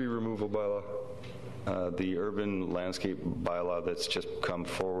tree removal bylaw? The urban landscape bylaw that's just come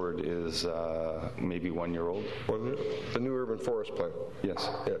forward is maybe 1 year old. The new urban forest plan? Yes.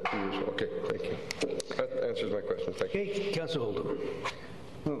 Yeah, 2 years old. Okay, thank you. That answers my question. Thank you. Okay, Councillor Oldham.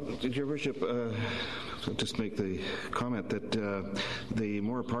 Well, Your Worship, I'll just make the comment that the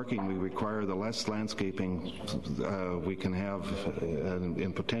more parking we require, the less landscaping we can have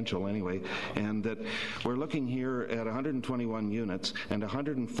in potential anyway, and that we're looking here at 121 units and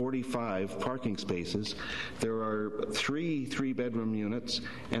 145 parking spaces. There are 3 3-bedroom units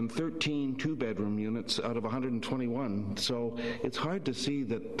and 13 2-bedroom units out of 121. So it's hard to see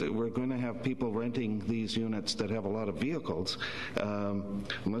that we're going to have people renting these units that have a lot of vehicles,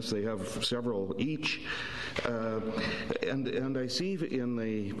 unless they have several each. And I see in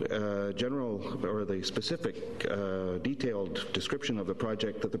the general or the specific detailed description of the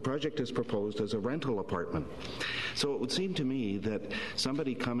project that the project is proposed as a rental apartment. So it would seem to me that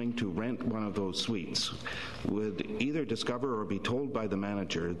somebody coming to rent one of those suites would either discover or be told by the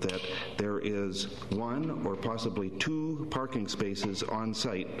manager that there is 1 or possibly 2 parking spaces on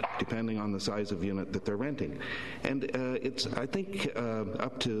site, depending on the size of unit that they're renting. And it's, I think,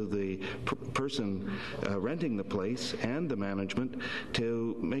 up to the person renting the place and the management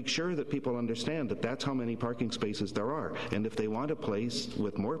to make sure that people understand that that's how many parking spaces there are. And if they want a place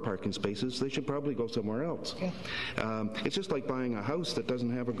with more parking spaces, they should probably go somewhere else. Yeah. It's just like buying a house that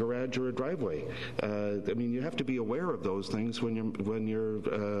doesn't have a garage or a driveway. I mean, you have to be aware of those things when you're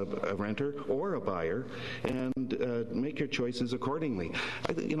a renter or a buyer, and make your choices accordingly.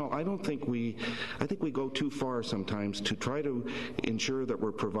 I think we go too far sometimes to try to ensure that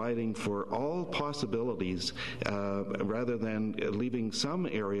we're providing for all possibilities rather than leaving some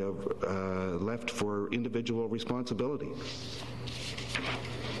area left for individual responsibility.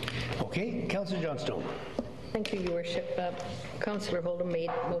 Okay, Councillor Johnstone. Thank you, Your Worship. Councillor Oldham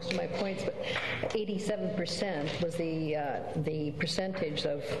made most of my points, but 87% was the percentage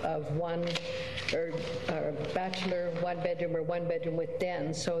of one or bachelor, 1 bedroom, or 1 bedroom with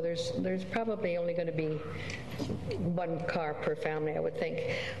den. So there's probably only going to be 1 car per family, I would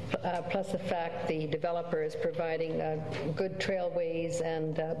think. Plus the fact the developer is providing good trailways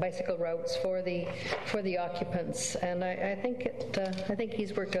and bicycle routes for the occupants, and I think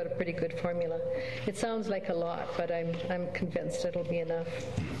he's worked out a pretty good formula. It sounds like a lot, but I'm convinced it'll be enough.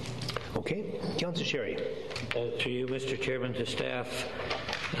 Okay, Councillor Sherry. To you, Mr. Chairman, to staff.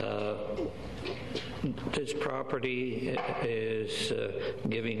 This property is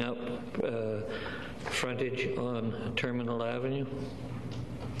giving up frontage on Terminal Avenue?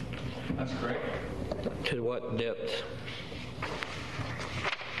 That's correct. To what depth?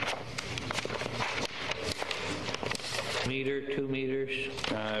 Meter, 2 meters?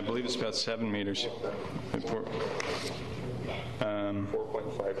 I believe it's about 7 meters.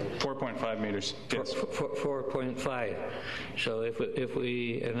 4.5 meters. Yes. 4.5. So if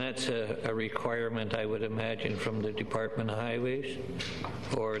we, and that's a requirement, I would imagine, from the Department of Highways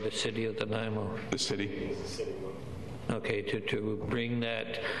or the City of Nanaimo? The city. Okay, to bring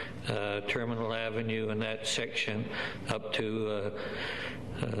that Terminal Avenue and that section up to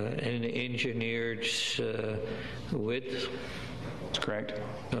an engineered width? That's correct.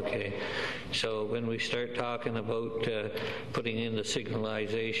 Okay, so when we start talking about putting in the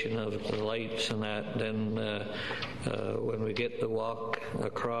signalization of the lights and that, then when we get the walk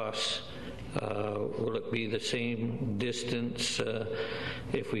across, will it be the same distance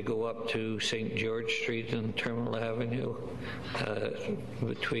if we go up to St. George Street and Terminal Avenue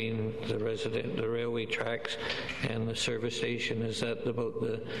between the railway tracks and the service station? Is that about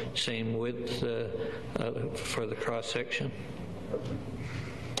the same width for the cross-section?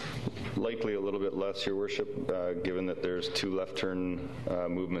 Likely a little bit less, Your Worship, given that there's 2 left turn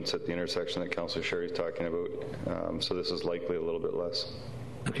movements at the intersection that Councillor Sherry is talking about. So this is likely a little bit less.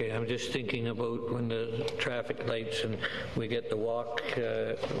 Okay, I'm just thinking about when the traffic lights and we get the walk,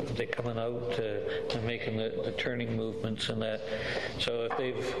 they're coming out and making the turning movements and that. So if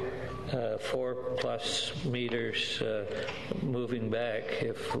they've 4+ meters moving back,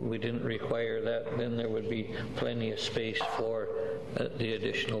 if we didn't require that, then there would be plenty of space for the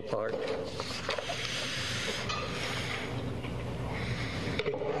additional park.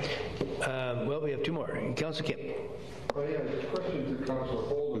 Well, we have two more. Councillor Kipp. Oh, yeah, question to Councillor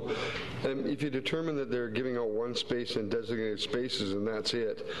Holden. If you determine that they're giving out one space in designated spaces and that's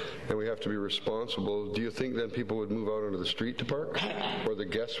it, and we have to be responsible, do you think then people would move out onto the street to park? Or the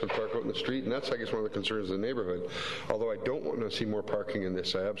guests would park out in the street? And that's, I guess, one of the concerns of the neighborhood. Although I don't want to see more parking in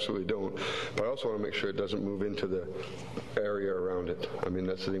this, I absolutely don't. But I also want to make sure it doesn't move into the area around it. I mean,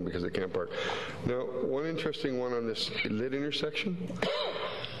 that's the thing, because they can't park. Now, one interesting one on this lit intersection,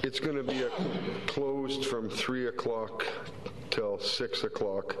 it's going to be closed from 3 o'clock till 6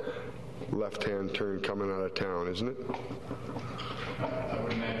 o'clock, left-hand turn coming out of town, isn't it? I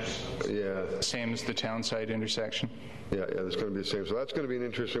would imagine. Yeah. Same as the town site intersection. Yeah, it's going to be the same. So that's going to be an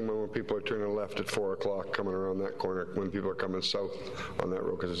interesting one when people are turning left at 4 o'clock coming around that corner, when people are coming south on that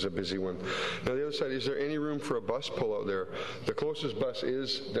road, because it's a busy one. Now, the other side, is there any room for a bus pull out there? The closest bus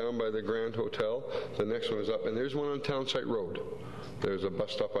is down by the Grand Hotel. The next one is up, and there's one on Townsite Road. There's a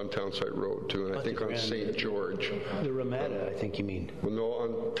bus stop on Townsite Road, too, and I think on St. George. The Ramada, I think you mean. Well, no,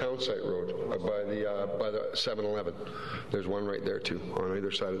 on Townsite Road, by the 7-Eleven. There's one right there, too, on either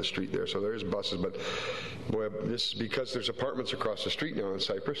side of the street there. So there's buses, but boy, this is because there's apartments across the street now in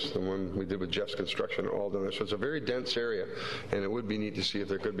Cypress, the one we did with Jeff's Construction, all down there. So it's a very dense area, and it would be neat to see if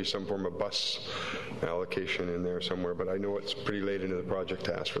there could be some form of bus allocation in there somewhere, but I know it's pretty late into the project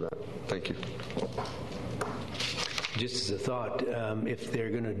to ask for that. Thank you. Just as a thought, if they're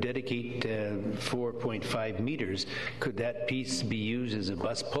going to dedicate 4.5 meters, could that piece be used as a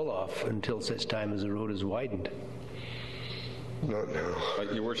bus pull-off until such time as the road is widened? Not now.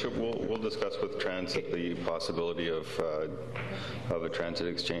 Your Worship, we'll discuss with Transit the possibility of a transit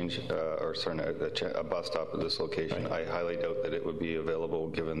exchange, a bus stop at this location. Right. I highly doubt that it would be available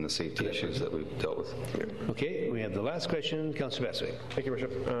given the safety issues that we've dealt with. Yeah. Okay, we have the last question, Councillor Bestwick. Thank you,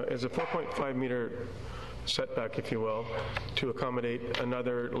 Worship. Is a 4.5 meter setback, if you will, to accommodate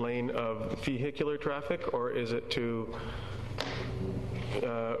another lane of vehicular traffic, or is it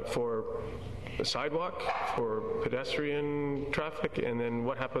for the sidewalk, for pedestrian traffic? And then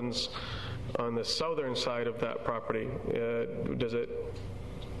what happens on the southern side of that property? Does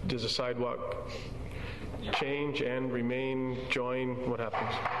the sidewalk change and remain, join? What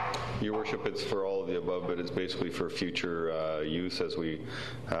happens? Your Worship, it's for all of the above, but it's basically for future use as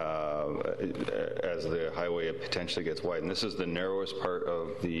the highway potentially gets widened. This is the narrowest part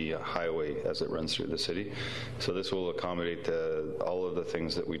of the highway as it runs through the city. So this will accommodate all of the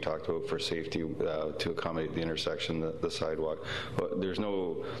things that we talked about for safety to accommodate the intersection, the sidewalk. But there's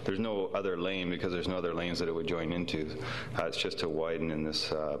no other lane, because there's no other lanes that it would join into. It's just to widen in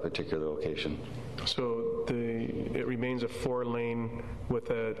this particular location. So it remains a 4-lane with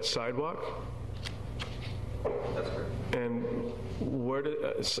a sidewalk? That's correct. And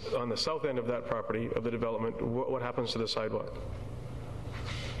on the south end of that property, of the development, what happens to the sidewalk?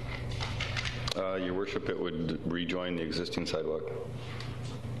 Your Worship, it would rejoin the existing sidewalk.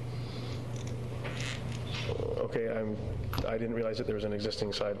 Okay, I didn't realize that there was an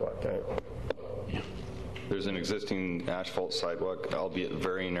existing sidewalk. There's an existing asphalt sidewalk, albeit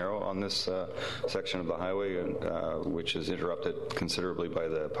very narrow on this section of the highway, which is interrupted considerably by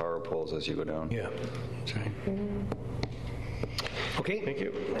the power poles as you go down. Yeah, that's right. Okay, thank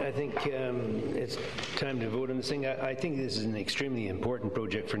you. I think it's time to vote on this thing. I think this is an extremely important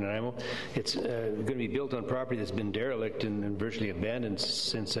project for Nanaimo. It's going to be built on property that's been derelict and virtually abandoned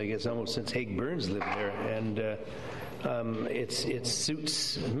since, I guess, almost since Haig Burns lived there, and it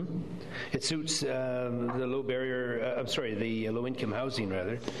suits the low barrier. The low income housing,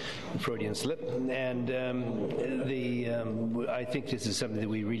 rather, Freudian slip, and I think this is something that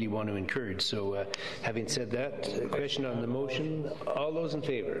we really want to encourage. So, having said that, question on the motion: all those in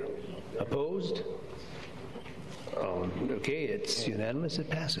favor? Opposed? Okay, it's unanimous. It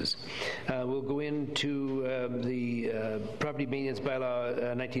passes. We'll go into the property maintenance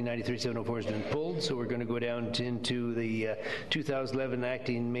bylaw 1993-704 has been pulled, so we're going to go down into the 2011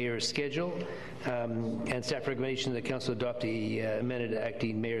 acting mayor's schedule, and staff recommendation that council adopt the amended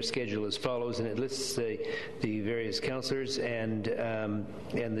acting mayor's schedule as follows, and it lists the various councillors and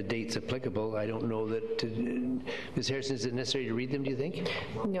the dates applicable. I don't know that Ms. Harrison, is it necessary to read them? Do you think?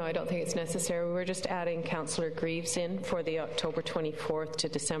 No, I don't think it's necessary. We're just adding Councillor Greaves in for the October 24th to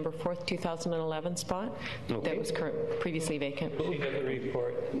December 4th, 2011 spot that was previously vacant.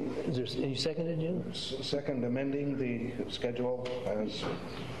 Report. You seconded, Jim? Second, amending the schedule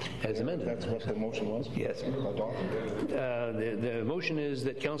as amended. That's what the motion was? Yes. The motion is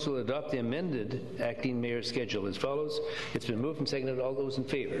that council adopt the amended acting mayor's schedule as follows. It's been moved and seconded. All those in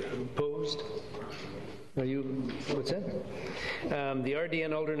favor? Opposed? Are you, what's that? The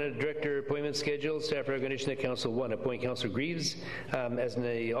RDN alternate director appointment schedule, staff recommendation that Council 1, appoint Councillor Greaves as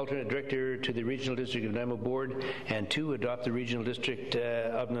the alternate director to the Regional District of Nanaimo Board, and 2, adopt the Regional District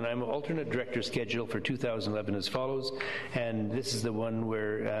of Nanaimo alternate director schedule for 2011 as follows. And this is the one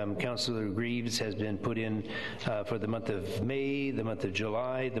where Councillor Greaves has been put in for the month of May, the month of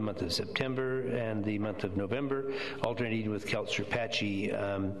July, the month of September, and the month of November, alternating with Councillor Patchy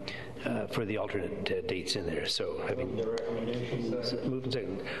for the alternate dates in there. So having moved and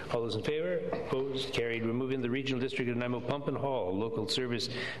seconded. All those in favor? Opposed? Carried. Removing the Regional District of Nanaimo Pump and Haul Local Service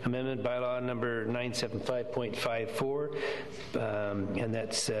Amendment Bylaw number 975.54, and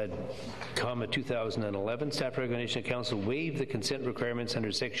that's 2011. Staff recommendation of Council waive the consent requirements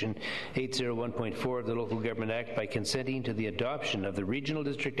under Section 801.4 of the Local Government Act by consenting to the adoption of the Regional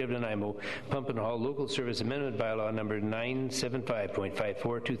District of Nanaimo Pump and Haul Local Service Amendment Bylaw number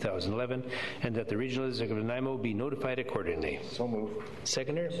 975.54, 2011, and that the Regional District of Nanaimo be notified accordingly. So moved.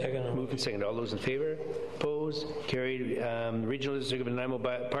 Seconder? Second. Moved and seconded. All those in favor? Opposed? Carried. Regional District of Nanaimo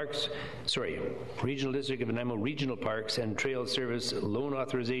Regional District of Nanaimo Regional Parks and Trail Service Loan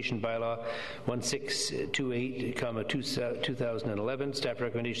Authorization Bylaw 1628, 2011. Staff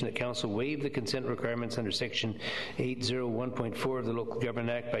recommendation that Council waive the consent requirements under Section 801.4 of the Local Government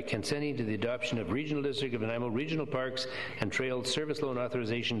Act by consenting to the adoption of Regional District of Nanaimo Regional Parks and Trail Service Loan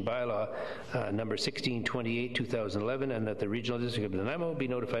Authorization Bylaw number 1628, 2011, and that the Regional District of Nanaimo be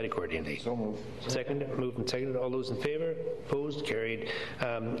notified accordingly. So moved. Second. Moved and seconded. All those in favor? Opposed? Carried.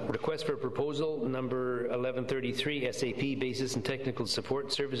 Request for proposal number 1133, SAP Basis and Technical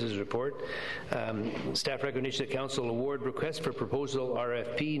Support Services Report. Staff recommendation that Council award request for proposal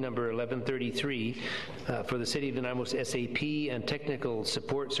RFP number 1133 for the City of Nanaimo's SAP and Technical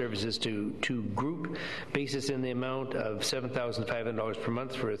Support Services to Group Basis in the amount of $7,500 per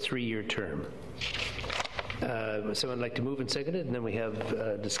month for a 3-year term. Someone like to move and second it, and then we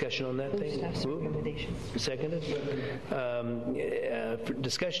have discussion on that thing. Move. Seconded. For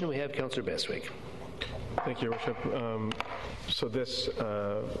discussion, we have Councillor Bestwick. Thank you, Your Worship. So this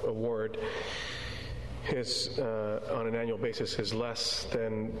award is on an annual basis is less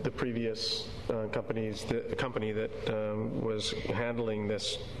than the previous company that was handling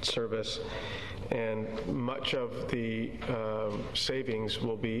this service, and much of the savings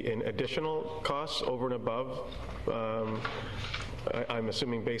will be in additional costs over and above, I'm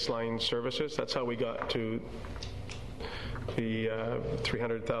assuming, baseline services. That's how we got to the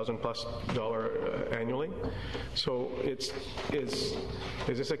 $300,000 plus annually. So is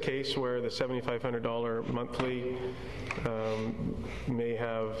this a case where the $7,500 monthly may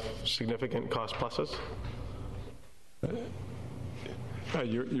have significant cost pluses?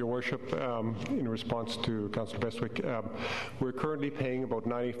 Your Worship, in response to Councillor Bestwick, we're currently paying about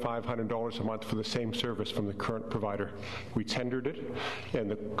 $9,500 a month for the same service from the current provider. We tendered it, and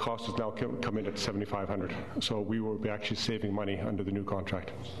the cost has now come in at $7,500. So we will be actually saving money under the new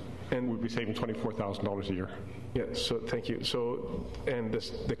contract. And we'll be saving $24,000 a year. Yeah, so thank you. So, and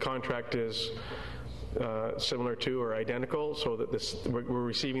the contract is similar to or identical, so that we're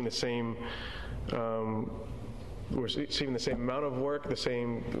receiving the same we're receiving the same amount of work,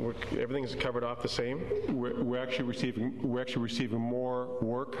 everything's covered off the same. We're actually receiving more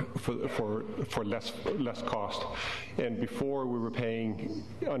work for less cost. And before we were paying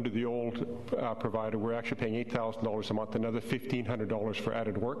under the old provider, we're actually paying $8,000 a month, another $1,500 for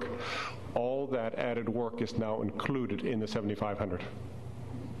added work. All that added work is now included in the $7,500.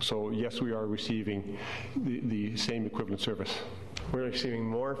 So yes, we are receiving the same equivalent service. We're receiving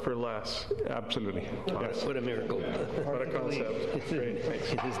more for less. Absolutely. Yes. What a miracle. What a concept. Great.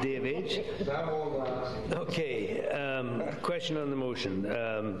 Thanks. In this day of age. Okay. Question on the motion.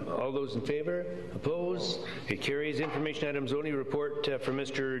 All those in favor? Opposed? It carries. Information items only. Report from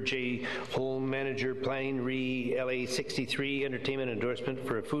Mr. J. Holm, Manager, Planning, LA 63, Entertainment Endorsement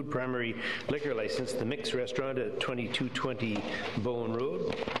for a food primary liquor license, the Mix Restaurant at 2220 Bowen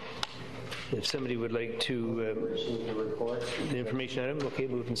Road. If somebody would like to the information item, okay,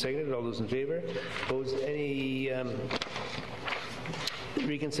 moved and seconded. All those in favor? Opposed? Any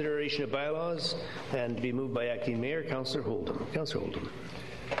reconsideration of bylaws? And to be moved by Acting Mayor, Councillor Oldham. Councillor Oldham.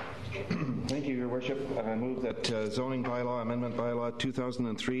 Thank you, Your Worship. I move that zoning bylaw, amendment bylaw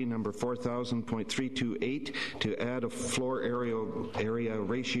 2003, number 4000.328, to add a floor area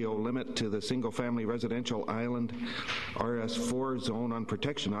ratio limit to the single-family residential island RS4 zone on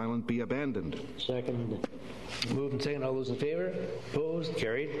Protection Island be abandoned. Second. Moved and seconded. All those in favor? Opposed?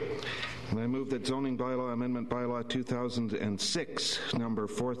 Carried. I move that zoning bylaw amendment bylaw 2006, number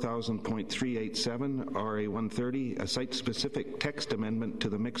 4000.387, RA 130, a site-specific text amendment to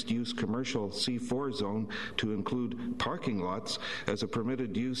the mixed-use commercial C4 zone to include parking lots as a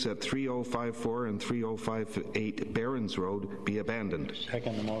permitted use at 3054 and 3058 Barons Road be abandoned.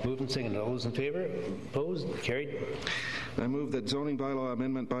 Second the motion. Moved and seconded. All those in favor? Opposed? Carried. I move that zoning bylaw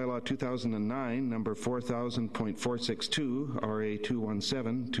amendment bylaw 2009, number 4000.462, RA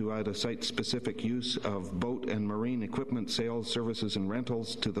 217, to add a site-specific use of boat and marine equipment sales, services, and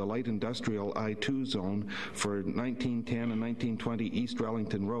rentals to the light industrial I2 zone for 1910 and 1920 East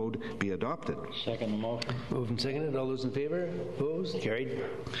Wellington Road be adopted. Second the motion. Moved and seconded. All those in favor? Opposed? Carried.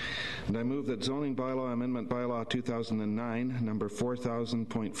 And I move that zoning bylaw amendment bylaw 2009, number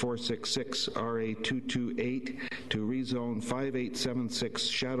 4000.466, RA 228, to rezone 5876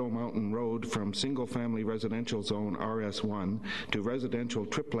 Shadow Mountain Road from single-family residential zone RS1 to residential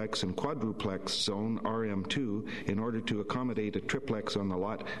triplex and quadruplex zone RM2 in order to accommodate a triplex on the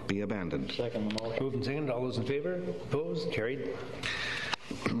lot be abandoned. Second the motion. Moved and seconded. All those in favor? Opposed? Carried.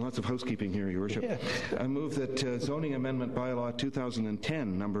 Lots of housekeeping here, Your Worship. Yeah. I move that zoning amendment bylaw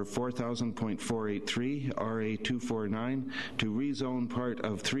 2010, number 4000.483, RA 249, to rezone part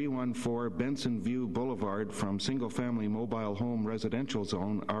of 314 Benson View Boulevard from single-family mobile home residential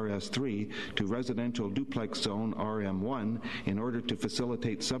zone RS3 to residential duplex zone RM1 in order to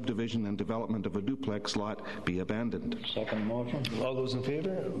facilitate subdivision and development of a duplex lot be abandoned. Second motion. All those in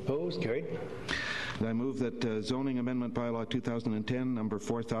favor? Opposed? Carried. And I move that zoning amendment bylaw 2010, number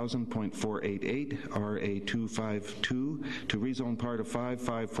 4000.488, RA 252, to rezone part of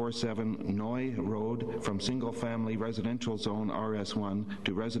 5547 Noy Road from single-family residential zone RS1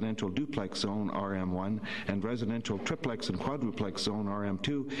 to residential duplex zone RM1 and residential triplex and quadruplex zone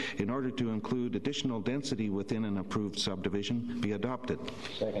RM2 in order to include additional density within an approved subdivision be adopted.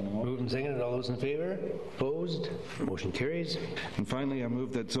 Second. Moved and seconded. All those in favor? Opposed? Motion carries. And finally, I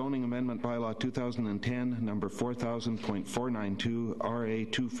move that zoning amendment bylaw 2010, number 4000.492, RA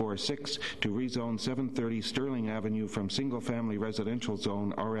 246, to rezone 730 Sterling Avenue from single-family residential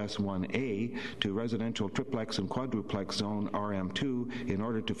zone RS1A to residential triplex and quadruplex zone RM2 in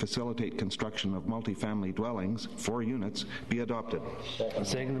order to facilitate construction of multifamily dwellings, 4 units, be adopted.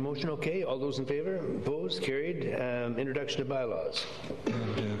 Second the motion. Okay. All those in favor? Opposed? Carried. Introduction of bylaws.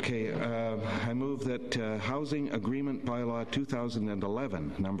 Okay. I move that housing agreement bylaw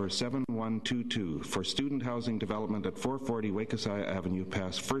 2011, number 7122, for student housing development at 440 Wakasai Avenue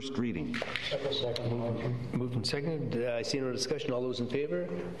pass first reading. Second motion. Moved and seconded. I see no discussion. All those in favor?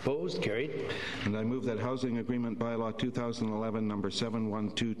 Opposed? Carried. And I move that housing agreement bylaw 2011, number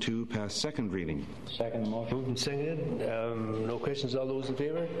 7122, pass second reading. Second motion. Moved and seconded. No questions. All those in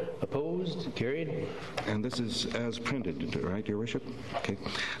favor? Opposed? Carried. And this is as printed, right, Your Worship? Okay.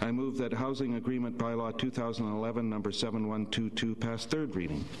 I move that housing agreement bylaw 2011, number 7122, pass third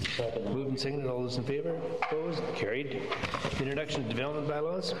reading. Second. Moved and seconded. All those in favor? Opposed? Carried. Introduction of development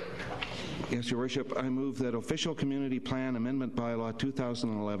bylaws. Yes, Your Worship. I move that official community plan amendment bylaw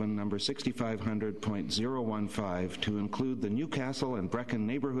 2011, number 6500.015, to include the Newcastle and Brecon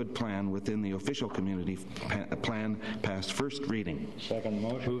neighborhood plan within the official community plan pass first reading. Second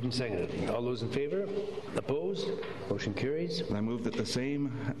motion. Moved and seconded. All those in favor? Opposed? Motion carries. I move that the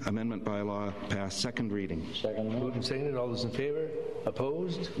same amendment bylaw pass second reading. Second. Moved and seconded. All those in favor?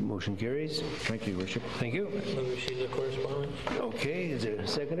 Opposed? Motion carries. Thank you, Your Worship. Thank you. We'll receive the correspondence. Okay. Is there a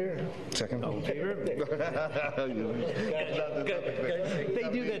seconder? Second. All in favor? They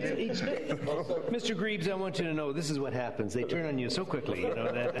do that each day. Mr. Greaves, I want you to know this is what happens. They turn on you so quickly, you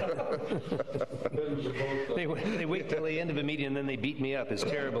know that. They wait till the end of a meeting and then they beat me up. It's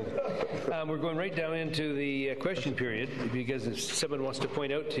terrible. We're going right down into the question period because if someone wants to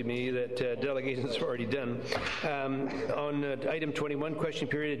point out to me that delegations are already done. On item 21, question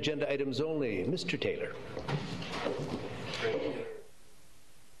period, agenda items only. Mr. Taylor.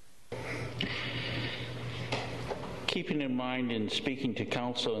 Keeping in mind in speaking to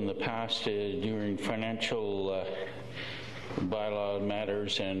council in the past during financial bylaw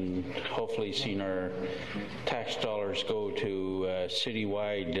matters and hopefully seen our tax dollars go to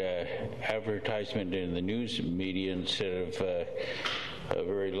citywide advertisement in the news media instead of a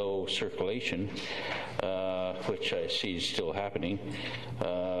very low circulation, which I see is still happening.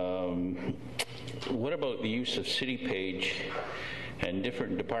 What about the use of CityPage and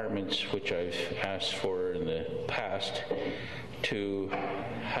different departments, which I've asked for in the past, to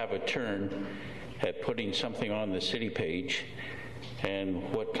have a turn at putting something on the city page, and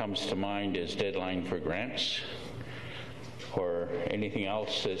what comes to mind is deadline for grants or anything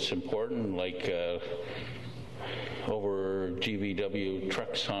else that's important, like over GVW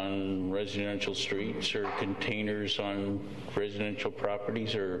trucks on residential streets or containers on residential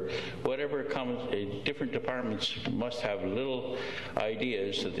properties or whatever comes. Different departments must have little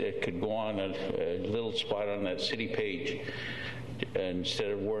ideas that it could go on a little spot on that city page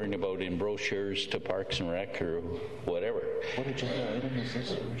instead of worrying about in brochures to Parks and Rec or whatever. What agenda item is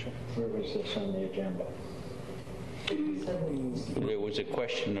this? Where was this on the agenda? There was a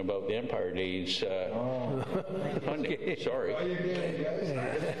question about the Empire Days funding. Sorry.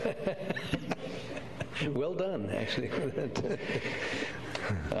 Well done, actually.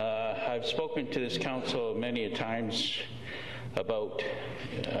 I've spoken to this council many a times about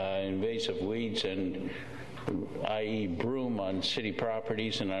invasive weeds and i.e. broom on city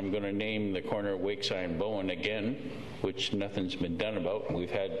properties, and I'm going to name the corner of Wakeside and Bowen again, which nothing's been done about.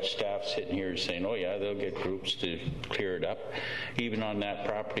 We've had staff sitting here saying, oh yeah, they'll get groups to clear it up. Even on that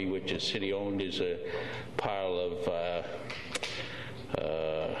property, which is city-owned, is a pile of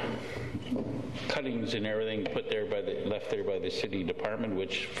cuttings and everything left there by the city department,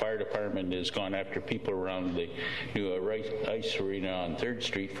 which fire department has gone after people around the new ice arena on 3rd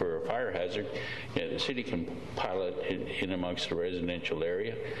Street for a fire hazard. Yeah, the city can pile it in amongst the residential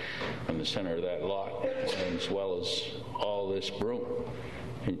area in the center of that lot, as well as all this broom.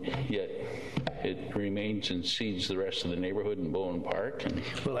 And yet it remains and seeds the rest of the neighborhood in Bowen Park.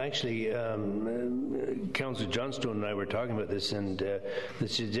 Well, actually, Councillor Johnstone and I were talking about this, and the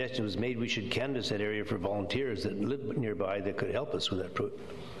suggestion was made we should canvass that area for volunteers that live nearby that could help us with that.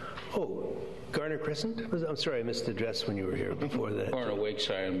 Oh, Garner Crescent? I'm sorry, I missed the address when you were here before that. Corner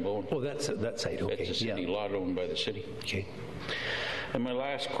Wakeside and Bowen. Oh, that's that site, okay. It's a city lot owned by the city. Okay. And my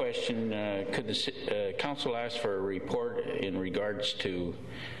last question, could the council ask for a report in regards to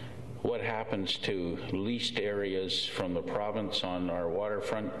what happens to leased areas from the province on our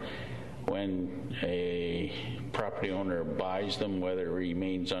waterfront when a property owner buys them, whether it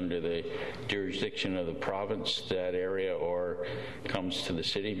remains under the jurisdiction of the province, that area, or comes to the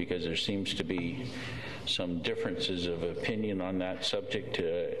city, because there seems to be some differences of opinion on that subject,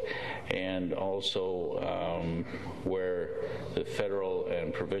 and also where the federal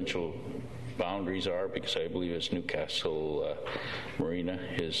and provincial boundaries are, because I believe it's Newcastle Marina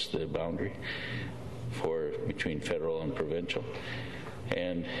is the boundary between federal and provincial.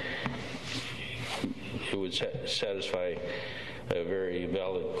 And it would satisfy a very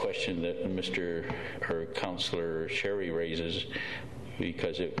valid question that Councillor Sherry raises,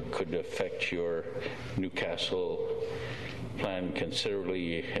 because it could affect your Newcastle plan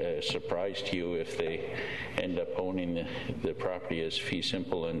considerably. Surprise to you if they end up owning the property as fee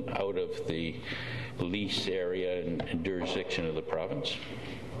simple and out of the lease area and jurisdiction of the province.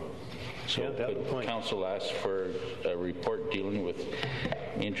 So could council ask for a report dealing with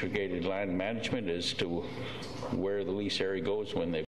integrated land management as to where the lease area goes when they